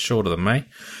either. He's shorter than me.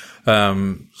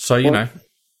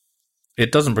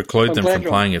 It doesn't preclude them from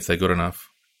playing if they're good enough.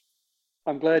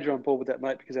 I'm glad you're on board with that,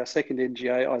 mate, because our second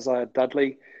NGA, Isaiah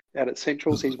Dudley, out at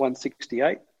Centrals, he's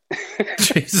 168.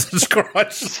 Jesus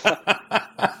Christ.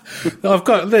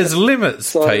 There's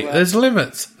limits, Pete. There's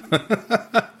limits.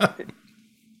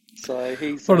 So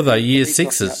he's... What are they, year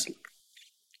sixes?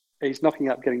 He's knocking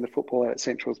up getting the football out at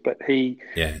Centrals, but he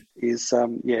is...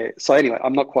 So anyway,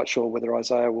 I'm not quite sure whether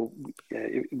Isaiah will...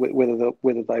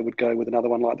 whether they would go with another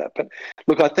one like that. But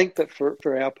look, I think that for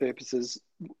our purposes,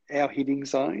 our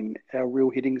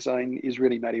real hitting zone is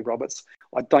really Matty Roberts.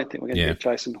 I don't think we're going to get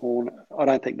Jason Horn. I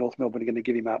don't think North Melbourne are going to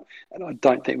give him up. And I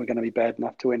don't think we're going to be bad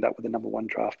enough to end up with a number one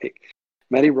draft pick.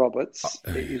 Matty Roberts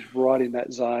is right in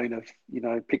that zone of,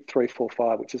 pick 3, 4,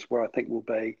 5, which is where I think we'll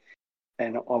be.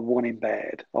 And I want him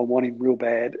bad. I want him real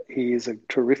bad. He is a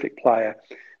terrific player.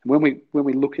 And when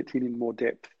we look at him in more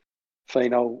depth,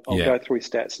 Fiend, I'll go through his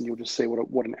stats and you'll just see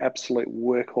what an absolute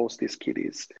workhorse this kid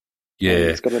is. Yeah.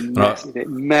 He's got a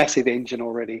massive engine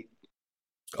already.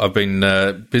 I've been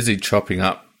busy chopping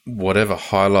up whatever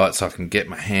highlights I can get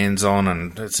my hands on,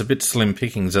 and it's a bit slim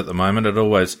pickings at the moment.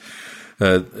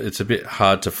 It's a bit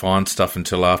hard to find stuff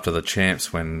until after the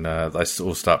champs when they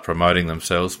all start promoting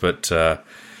themselves, but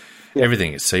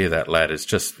everything you see of that lad is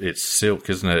it's silk,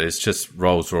 isn't it? It's just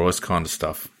Rolls Royce kind of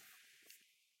stuff.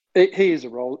 He's a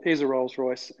Rolls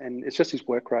Royce, and it's just his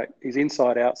work rate. He's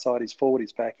inside, outside, he's forward,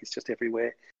 he's back, he's just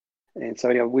everywhere. And so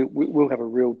we'll have a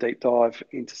real deep dive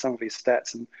into some of his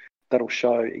stats, and that'll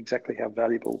show exactly how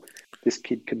valuable this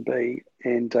kid can be.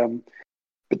 And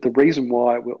but the reason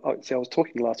why, I was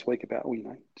talking last week about,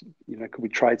 could we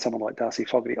trade someone like Darcy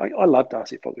Fogarty? I love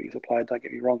Darcy Fogarty as a player, don't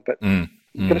get me wrong, but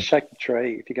you've got to shake the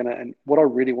tree if you're going to. And what I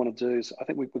really want to do is, I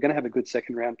think we're going to have a good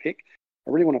second round pick.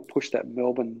 I really want to push that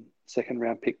Melbourne second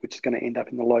round pick, which is going to end up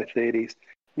in the low 30s.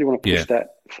 I really want to push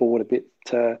that forward a bit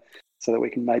so that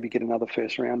we can maybe get another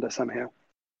first rounder somehow.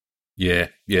 Yeah.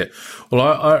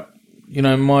 Well,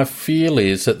 my feel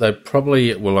is that they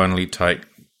probably will only take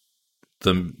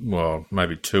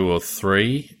maybe 2 or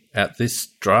 3 at this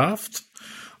draft.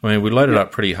 I mean, we loaded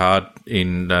up pretty hard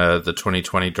in the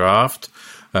 2020 draft.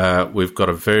 We've got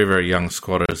a very, very young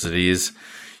squad as it is.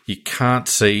 You can't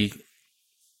see,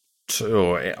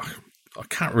 I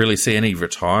can't really see any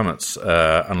retirements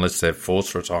unless they're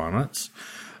forced retirements.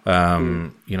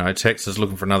 Tex is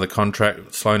looking for another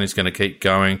contract. Sloaney's going to keep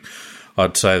going.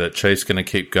 I'd say that Chief's going to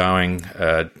keep going.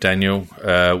 Daniel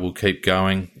will keep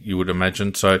going, you would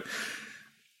imagine. So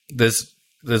there's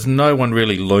there's no one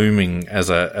really looming as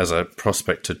a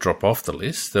prospect to drop off the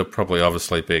list. There'll probably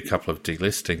obviously be a couple of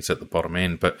delistings at the bottom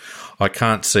end, but I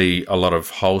can't see a lot of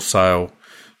wholesale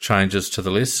changes to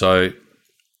the list. So,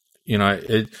 you know,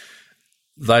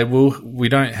 they will. We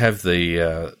don't have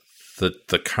the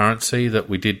currency that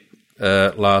we did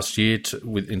last year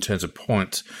in terms of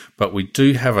points, but we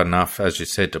do have enough, as you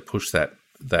said, to push that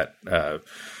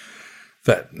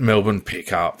Melbourne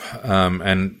pick up,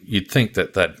 and you'd think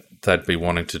that they'd be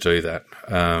wanting to do that.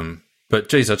 But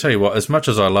geez, I tell you what, as much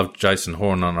as I love Jason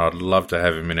Horn and I'd love to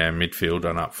have him in our midfield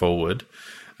and up forward,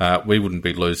 we wouldn't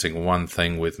be losing one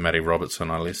thing with Matty Roberts on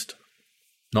our list.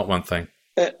 Not one thing.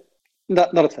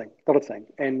 Not a thing.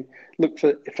 And look,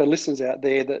 for listeners out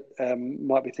there that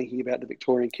might be thinking about the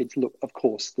Victorian kids, look, of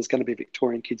course, there's going to be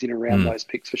Victorian kids in and around those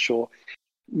picks for sure.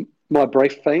 My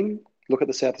brief theme, look at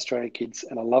the South Australian kids,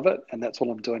 and I love it, and that's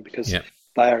all I'm doing because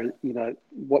they are, you know,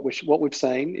 what we've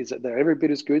seen is that they're every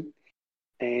bit as good,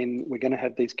 and we're going to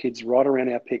have these kids right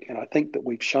around our pick, and I think that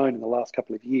we've shown in the last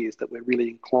couple of years that we're really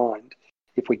inclined,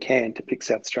 if we can, to pick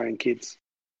South Australian kids.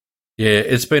 Yeah,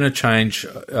 it's been a change,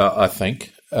 I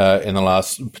think, in the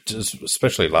last,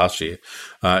 especially last year.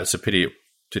 It's a pity it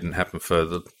didn't happen for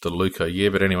the Luca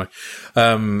year, but anyway.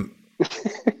 But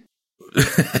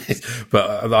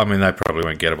I mean, they probably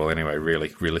weren't gettable anyway,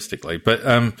 realistically. But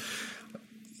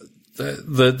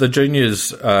the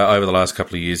juniors over the last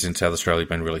couple of years in South Australia have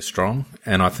been really strong,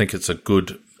 and I think it's a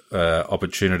good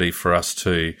opportunity for us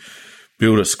to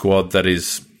build a squad that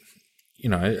is, you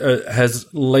know, has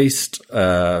least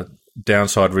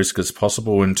downside risk as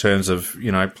possible in terms of,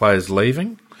 you know, players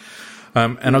leaving.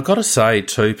 And I've got to say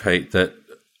too, Pete, that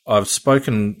I've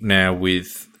spoken now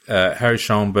with Harry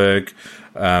Schoenberg,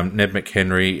 Ned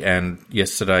McHenry, and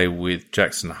yesterday with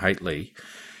Jackson Haitley,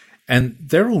 and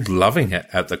they're all loving it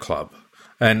at the club.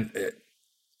 And,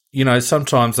 you know,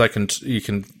 sometimes you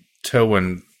can tell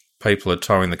when people are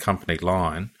towing the company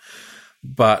line,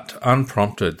 but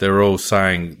unprompted, they're all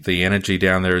saying the energy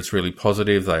down there is really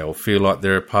positive. They all feel like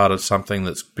they're a part of something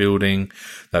that's building.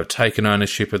 They've taken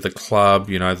ownership of the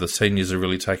club. You know, the seniors are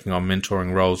really taking on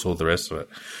mentoring roles, all the rest of it.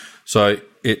 So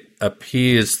it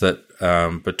appears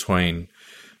that between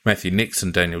Matthew Nix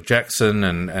and Daniel Jackson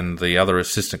and the other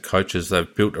assistant coaches,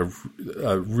 they've built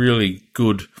a really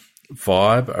good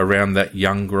vibe around that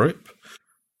young group.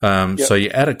 So you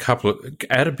add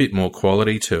a bit more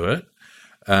quality to it.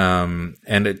 And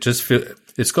it just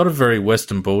it's got a very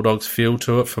Western Bulldogs feel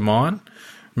to it for mine.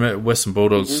 Western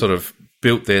Bulldogs sort of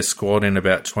built their squad in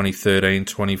about 2013,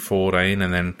 2014,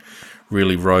 and then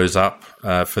really rose up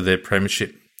for their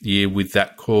premiership year with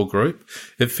that core group.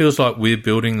 It feels like we're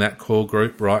building that core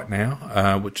group right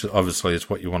now, which obviously is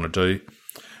what you want to do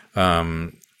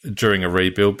during a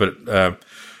rebuild. But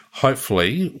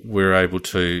hopefully we're able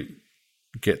to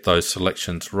get those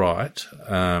selections right,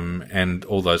 and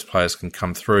all those players can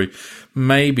come through,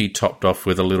 maybe topped off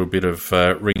with a little bit of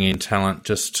ring-in talent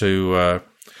just to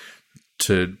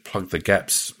plug the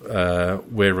gaps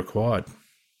where required.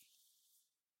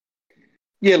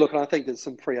 Yeah, look, I think there's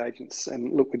some free agents,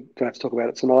 and look, we don't have to talk about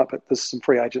it tonight, but there's some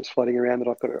free agents floating around that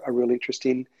I've got a real interest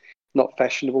in. Not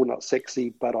fashionable, not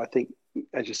sexy, but I think,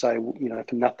 as you say, you know,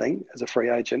 for nothing as a free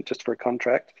agent, just for a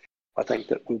contract, I think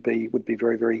that would be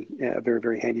very, very, very,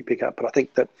 very handy pickup. But I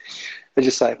think that, as you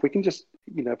say, if we can just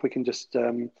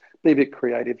be a bit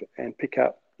creative and pick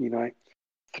up, you know,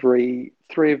 three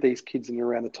of these kids in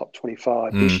around the top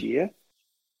 25 this year,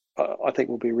 I think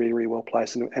we'll be really, really well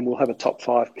placed, and we'll have a top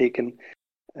 5 pick, and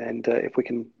if we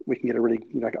can get a really,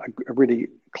 you know, a really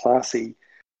classy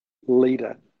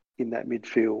leader in that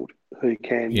midfield who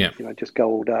can, you know, just go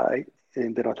all day,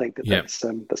 and then I think that's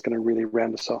going to really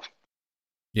round us off.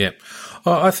 Yeah.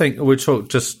 I think we talk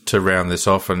just to round this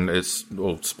off, and it's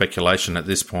all speculation at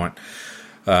this point,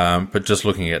 but just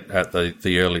looking at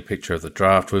the early picture of the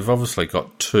draft, we've obviously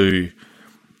got 2,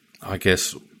 I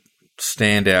guess,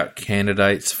 standout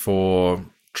candidates for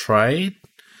trade.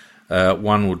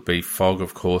 One would be Fogg,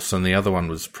 of course, and the other one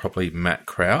was probably Matt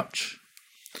Crouch.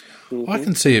 I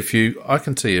can see a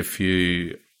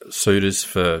few suitors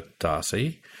for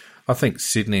Darcy. I think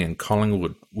Sydney and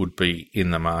Collingwood would be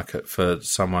in the market for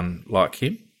someone like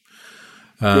him.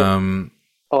 Matt,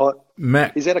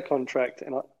 is that a contract?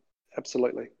 And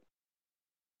absolutely.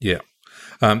 Yeah.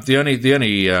 The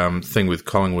only thing with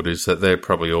Collingwood is that they're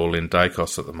probably all in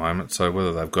Dacos at the moment. So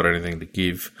whether they've got anything to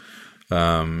give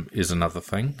is another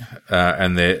thing.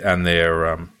 And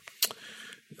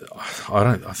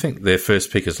I think their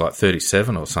first pick is like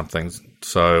 37 or something.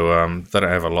 So they don't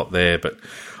have a lot there, but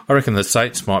I reckon the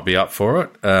Saints might be up for it.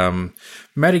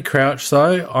 Matty Crouch,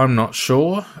 though, I'm not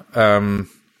sure.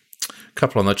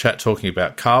 couple on the chat talking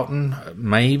about Carlton,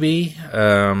 maybe.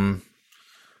 I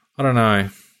don't know.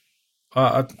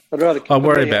 I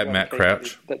worry about Matt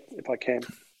Crouch. If I can.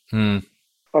 Mm.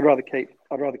 I'd rather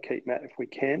keep Matt if we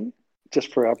can,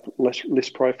 just for our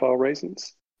list profile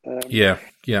reasons. Yeah.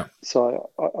 So,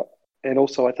 and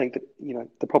also I think that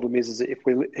the problem is that if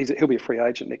he'll be a free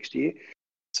agent next year,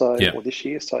 or this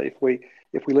year. So if we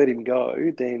let him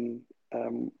go, then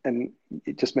and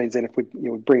it just means then if we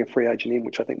bring a free agent in,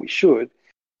 which I think we should,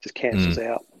 just cancels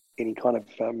out any kind of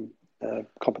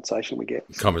compensation we get.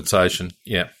 Compensation,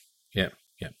 yeah.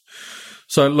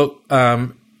 So look,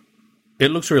 it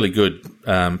looks really good,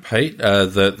 Pete.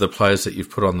 The players that you've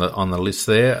put on the list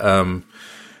there,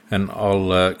 and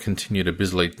I'll continue to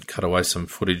busily cut away some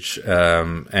footage.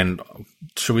 And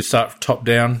should we start top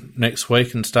down next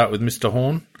week and start with Mr.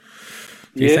 Horn?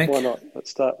 Do you think? Why not?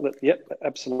 Let's start.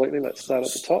 Absolutely. Let's start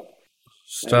at the top.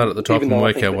 Start at the top and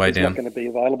work our way down. Not going to be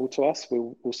available to us.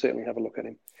 We'll certainly have a look at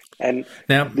him. And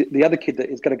now the other kid that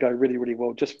is going to go really, really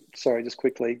well. Just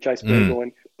quickly, Jace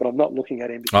Burgoyne. But I'm not looking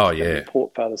at him because he's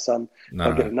Port father-son.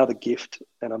 I'll get another gift,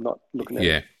 and I'm not looking at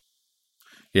him.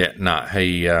 Yeah, no,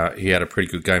 he had a pretty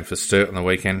good game for Sturt on the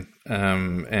weekend,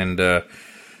 and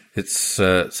it's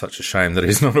such a shame that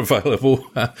he's not available.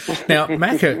 Now,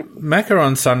 Macca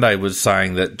on Sunday was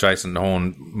saying that Jason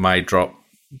Horn may drop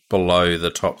below the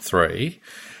top three,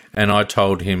 and I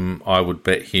told him I would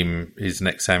bet him his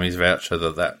next Sammy's voucher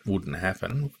that wouldn't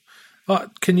happen.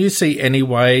 Can you see any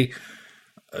way,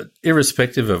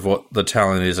 irrespective of what the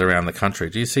talent is around the country,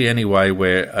 do you see any way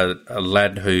where a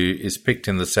lad who is picked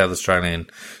in the South Australian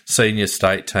senior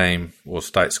state team, or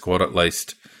state squad at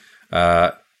least,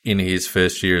 in his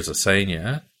first year as a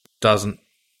senior, doesn't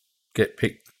get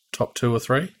picked top 2 or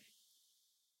 3?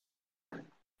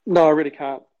 No, I really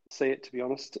can't see it, to be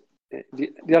honest.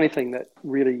 The only thing that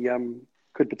really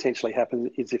could potentially happen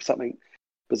is if something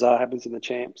bizarre happens in the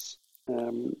champs,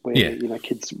 where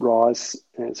kids rise.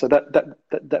 So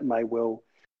that may well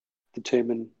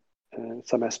determine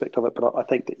some aspect of it. But I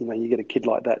think that you get a kid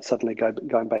like that suddenly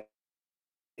going back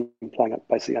and playing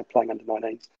under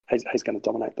 19s. He's going to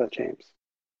dominate the champs.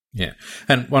 Yeah,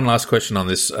 and one last question on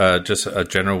this, just a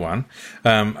general one.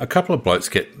 A couple of blokes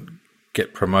get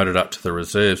promoted up to the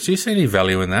reserves. Do you see any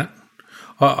value in that?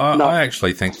 No, I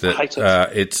actually think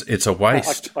that it's a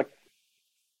waste. I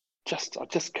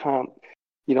just can't.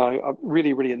 I'm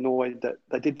really, really annoyed that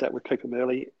they did that with Cooper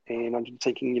Murley, and I'm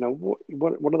thinking,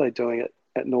 what are they doing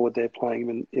at Nord? They're playing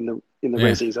him in the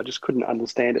resis. I just couldn't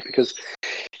understand it because,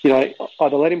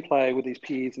 either let him play with his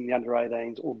peers in the under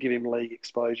 18s or give him league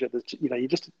exposure. You're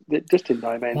just in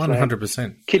no man's land.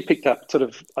 100%. Kid picked up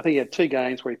I think he had 2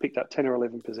 games where he picked up 10 or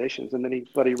 11 possessions, and then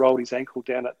he rolled his ankle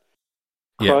down at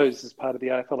Crows as part of the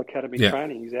AFL Academy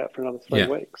training. He's out for another 3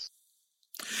 weeks.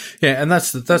 Yeah, and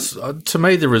that's to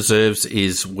me, the reserves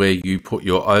is where you put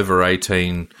your over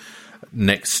 18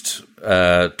 next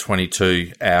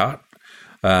 22 out,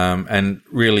 and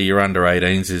really your under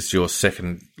 18s is your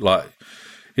second. Like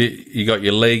you got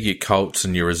your league, your Colts,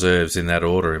 and your reserves in that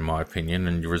order, in my opinion.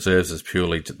 And your reserves is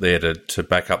purely there to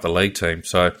back up the league team.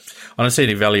 So I don't see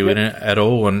any value in it at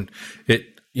all. And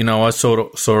I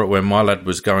saw it when my lad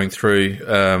was going through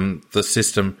the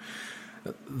system.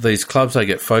 These clubs, they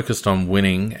get focused on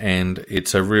winning, and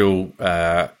it's a real,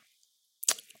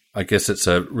 it's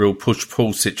a real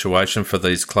push-pull situation for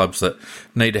these clubs that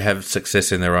need to have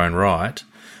success in their own right.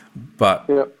 But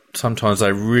sometimes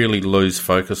they really lose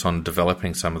focus on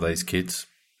developing some of these kids.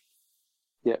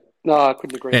 Yeah, no, I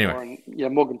couldn't agree anyway. more.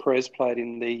 And, Morgan Perez played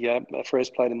in the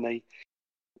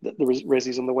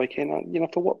resis on the weekend.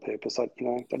 For what purpose? I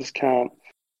just can't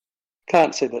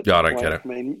see that. Yeah, I don't get it. I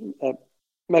mean,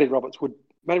 Matty Roberts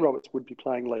would be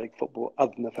playing league football,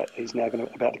 other than the fact that he's now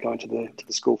about to go into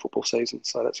the school football season.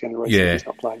 So that's the only reason he's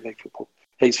not playing league football.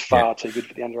 He's far too good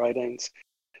for the under 18s.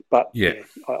 But the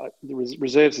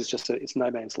reserves is it's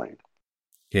no man's land.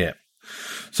 Yeah.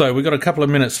 So we've got a couple of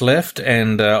minutes left,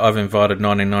 and I've invited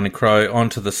 1990 Crow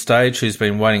onto the stage, who's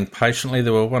been waiting patiently.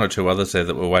 There were 1 or 2 others there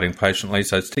that were waiting patiently,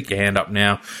 so stick your hand up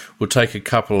now. We'll take a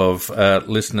couple of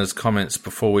listeners' comments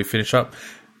before we finish up.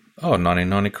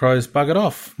 1990 Crow's buggered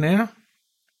off now.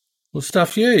 Well,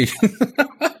 stuff you.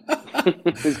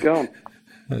 He's gone.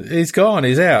 He's gone.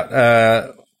 He's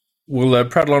out. We'll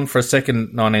prattle on for a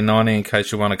second, 1990, in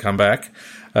case you want to come back.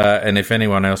 And if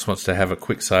anyone else wants to have a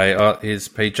quick say, here's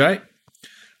PJ.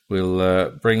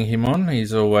 We'll bring him on.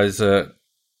 He's always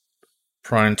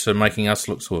prone to making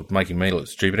me look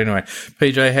stupid. Anyway,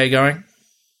 PJ, how you going?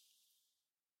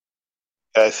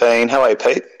 Thane, how are you,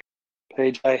 Pete?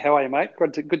 PJ, how are you, mate?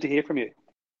 Good to hear from you.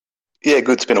 Yeah,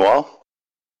 good. It's been a while.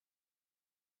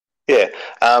 Yeah,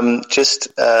 just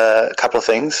a couple of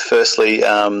things. Firstly,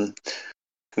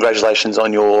 congratulations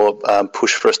on your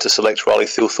push for us to select Riley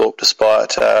Thilthorpe,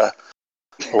 despite a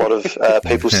lot of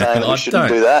people saying that we shouldn't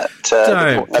do that.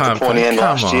 At the pointy end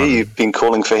last year, you've been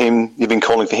calling for him. You've been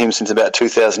calling for him since about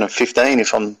 2015,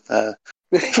 if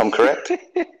I'm correct.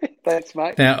 Thanks,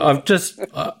 mate. Now I've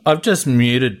just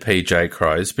muted PJ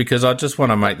Crows because I just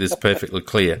want to make this perfectly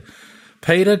clear.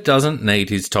 Peter doesn't need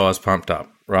his tyres pumped up.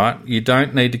 Right, you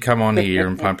don't need to come on here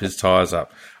and pump his tyres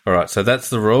up. All right, so that's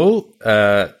the rule.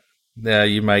 Now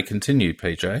you may continue,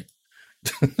 PJ.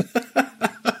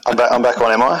 I'm back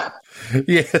on, am I?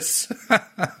 Yes.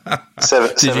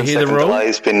 Did you hear the rule?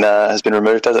 Has been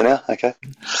removed, has it now? Okay.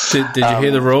 Did you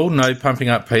hear the rule? No pumping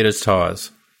up Peter's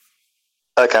tyres.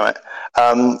 Okay, mate.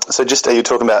 So just you're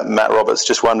talking about Matt Roberts.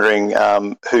 Just wondering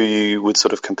who you would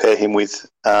sort of compare him with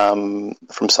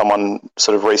from someone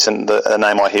sort of recent. The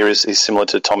name I hear is similar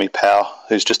to Tommy Powell,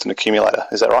 who's just an accumulator.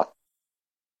 Is that right?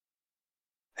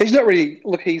 He's not really.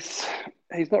 Look, he's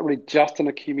not really just an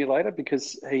accumulator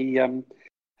because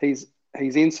he's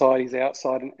inside, he's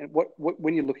outside, and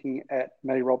when you're looking at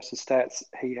Matty Roberts' stats,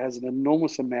 he has an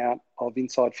enormous amount of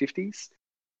inside 50s.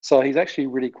 So he's actually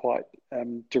really quite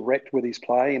direct with his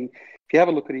play. And if you have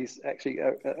a look at his, actually,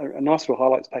 a nice little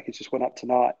highlights package just went up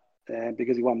tonight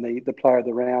because he won the player of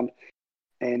the round.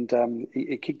 And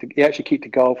he actually kicked a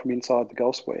goal from inside the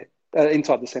goal square,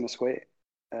 inside the centre square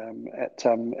at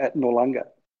Noarlunga.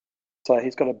 So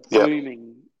he's got a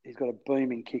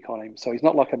booming kick on him. So he's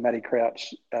not like a Matty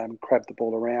Crouch, grabbed the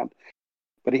ball around.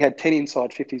 But he had 10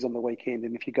 inside 50s on the weekend.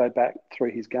 And if you go back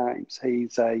through his games,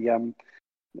 he's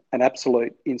an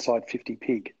absolute inside 50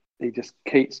 pig. He just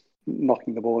keeps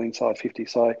knocking the ball inside 50.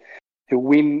 So he'll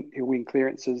win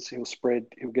clearances, he'll spread,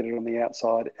 he'll get it on the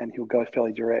outside, and he'll go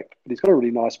fairly direct. But he's got a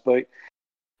really nice boot.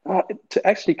 To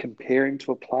actually compare him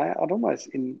to a player, I'd almost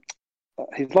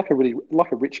he's like a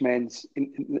rich man's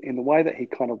in the way that he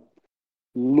kind of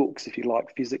looks, if you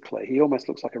like, physically. He almost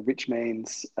looks like a rich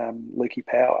man's Lukey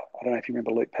Power. I don't know if you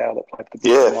remember Luke Power that played for the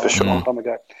Bulldogs for sure. a long time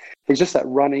ago. He's just that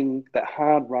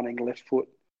hard running left foot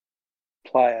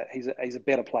player. He's a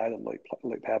better player than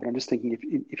Luke Power. But I'm just thinking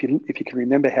if you can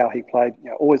remember how he played,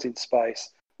 always in space,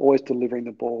 always delivering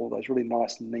the ball, those really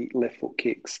nice, neat left foot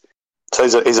kicks. So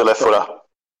he's a left footer.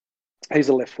 He's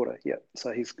a left footer, yeah.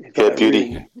 So he's got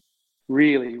beauty,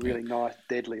 really, really nice,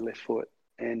 deadly left foot,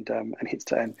 and hits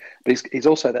to end. But he's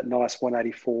also that nice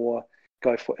 184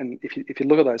 go for. And if you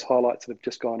look at those highlights that have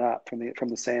just gone up from the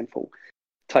SANFL,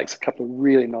 takes a couple of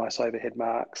really nice overhead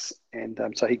marks, and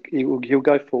so he'll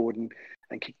go forward and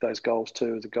kick those goals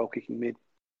too as a goal kicking mid.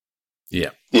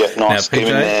 Yeah, nice. Now,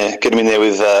 get him in there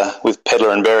with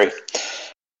Pedler and Berry.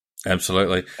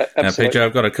 Absolutely. Now, PJ,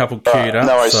 I've got a couple queued up.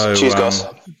 No worries. So, cheers, guys.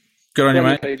 Good on you,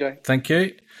 mate. PJ. Thank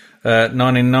you.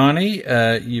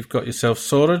 1990, you've got yourself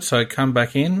sorted, so come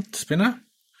back in, Spinner.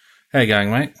 How you going,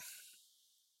 mate?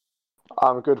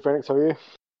 I'm good, Phoenix. How are you?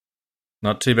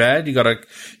 Not too bad. You got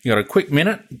a quick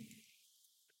minute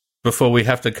before we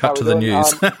have to cut to the news.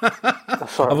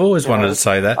 Sorry, I've always wanted to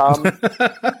say that.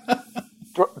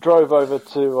 Drove over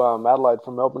to Adelaide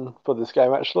from Melbourne for this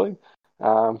game, actually.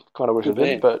 Kind of wish I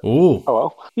did, but ooh.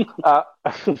 Oh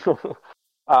well.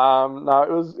 No,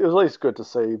 it was at least good to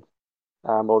see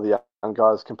all the young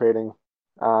guys competing.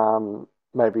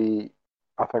 Maybe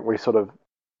I think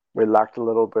we lacked a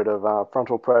little bit of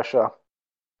frontal pressure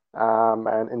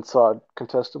and inside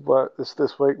contested work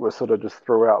this week. We sort of just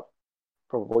threw out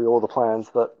probably all the plans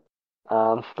that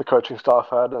the coaching staff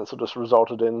had, and it sort of just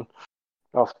resulted in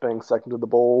us being second to the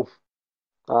ball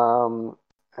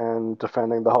and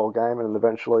defending the whole game, and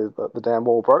eventually the damn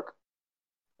wall broke.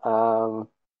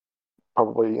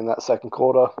 Probably in that second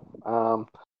quarter,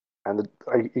 and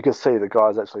you could see the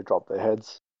guys actually dropped their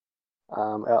heads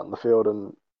out in the field,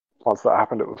 and once that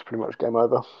happened, it was pretty much game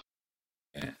over.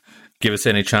 Yeah. Give us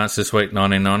any chance this week,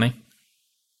 1990?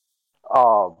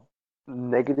 Oh,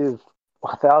 negative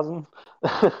 1,000.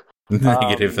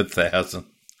 Negative 1,000.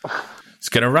 It's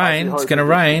going to rain. It's going to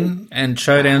rain, and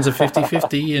showdowns are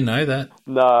 50-50. You know that.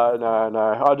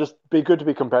 No. I'd just be good to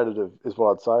be competitive, is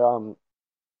what I'd say.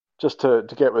 Just to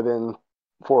get within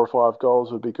 4 or 5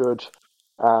 goals would be good.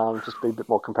 Just be a bit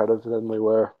more competitive than we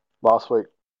were last week,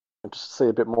 and just see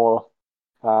a bit more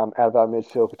out of our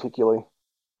midfield, particularly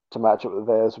to match it with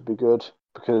theirs, would be good.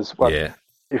 Because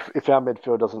if our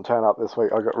midfield doesn't turn up this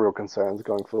week, I've got real concerns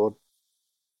going forward.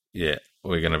 Yeah,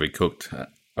 we're going to be cooked.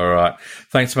 All right.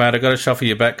 Thanks, mate. I've got to shuffle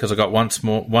you back because I've got one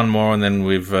more, and then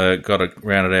we've got to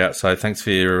round it out. So thanks for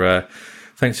your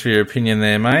opinion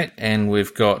there, mate. And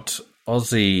we've got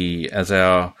Aussie as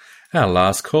our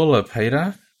last caller,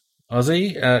 Peter.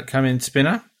 Aussie, come in,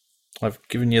 Spinner. I've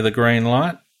given you the green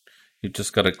light. You've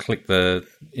just got to click the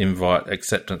invite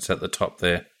acceptance at the top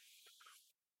there.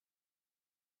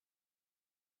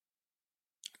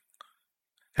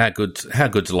 How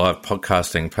good's live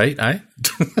podcasting, Pete, eh?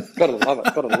 Gotta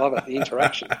love it, the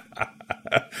interaction.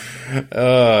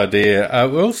 Oh, dear.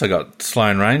 We also got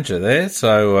Sloane Ranger there,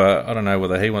 so I don't know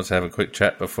whether he wants to have a quick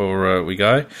chat before we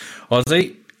go.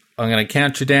 Aussie, I'm going to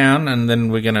count you down, and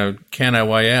then we're going to count our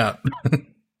way out.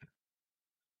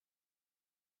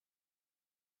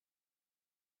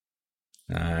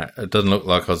 It doesn't look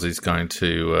like Aussie's going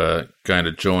to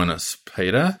join us,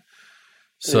 Peter.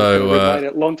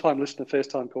 So, long time listener,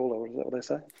 first time caller. Is that what they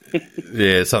say?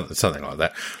 Yeah, something like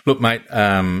that. Look, mate,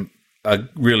 a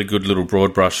really good little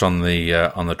broad brush on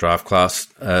the draft class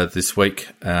this week,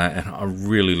 and I'm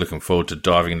really looking forward to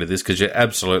diving into this because you're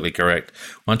absolutely correct.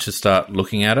 Once you start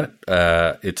looking at it,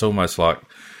 it's almost like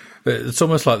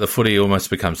the footy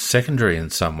almost becomes secondary in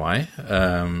some way.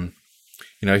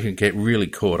 You can get really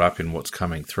caught up in what's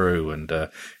coming through, and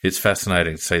it's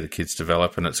fascinating to see the kids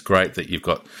develop, and it's great that you've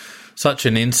got such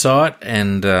an insight,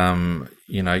 and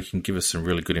you can give us some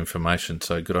really good information.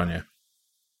 So good on you.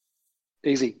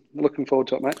 Easy. Looking forward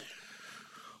to it, mate.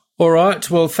 All right.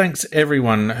 Well, thanks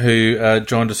everyone who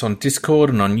joined us on Discord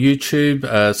and on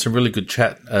YouTube. Some really good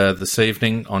chat this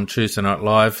evening on Tuesday Night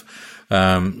Live.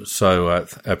 So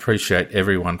appreciate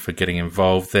everyone for getting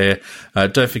involved there.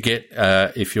 Don't forget,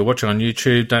 if you're watching on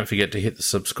YouTube, don't forget to hit the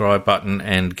subscribe button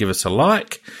and give us a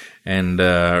like, and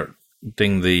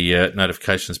ding the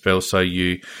notifications bell so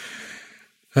you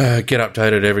get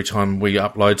updated every time we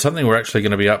upload something. We're actually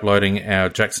going to be uploading our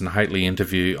Jackson Hately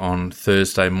interview on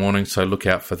Thursday morning, so look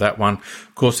out for that one.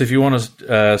 Of course, if you want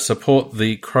to support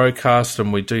the Crowcast,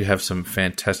 and we do have some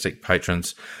fantastic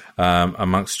patrons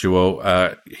amongst you all,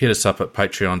 hit us up at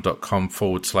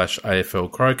patreon.com/AFL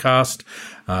Crowcast.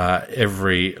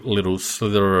 Every little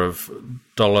slither of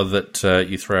dollar that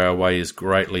you throw our way is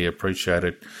greatly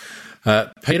appreciated.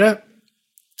 Peter,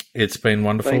 it's been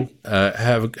wonderful.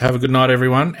 Have a good night,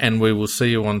 everyone, and we will see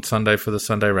you on Sunday for the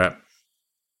Sunday Wrap.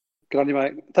 Good on you,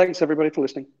 mate. Thanks, everybody, for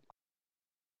listening.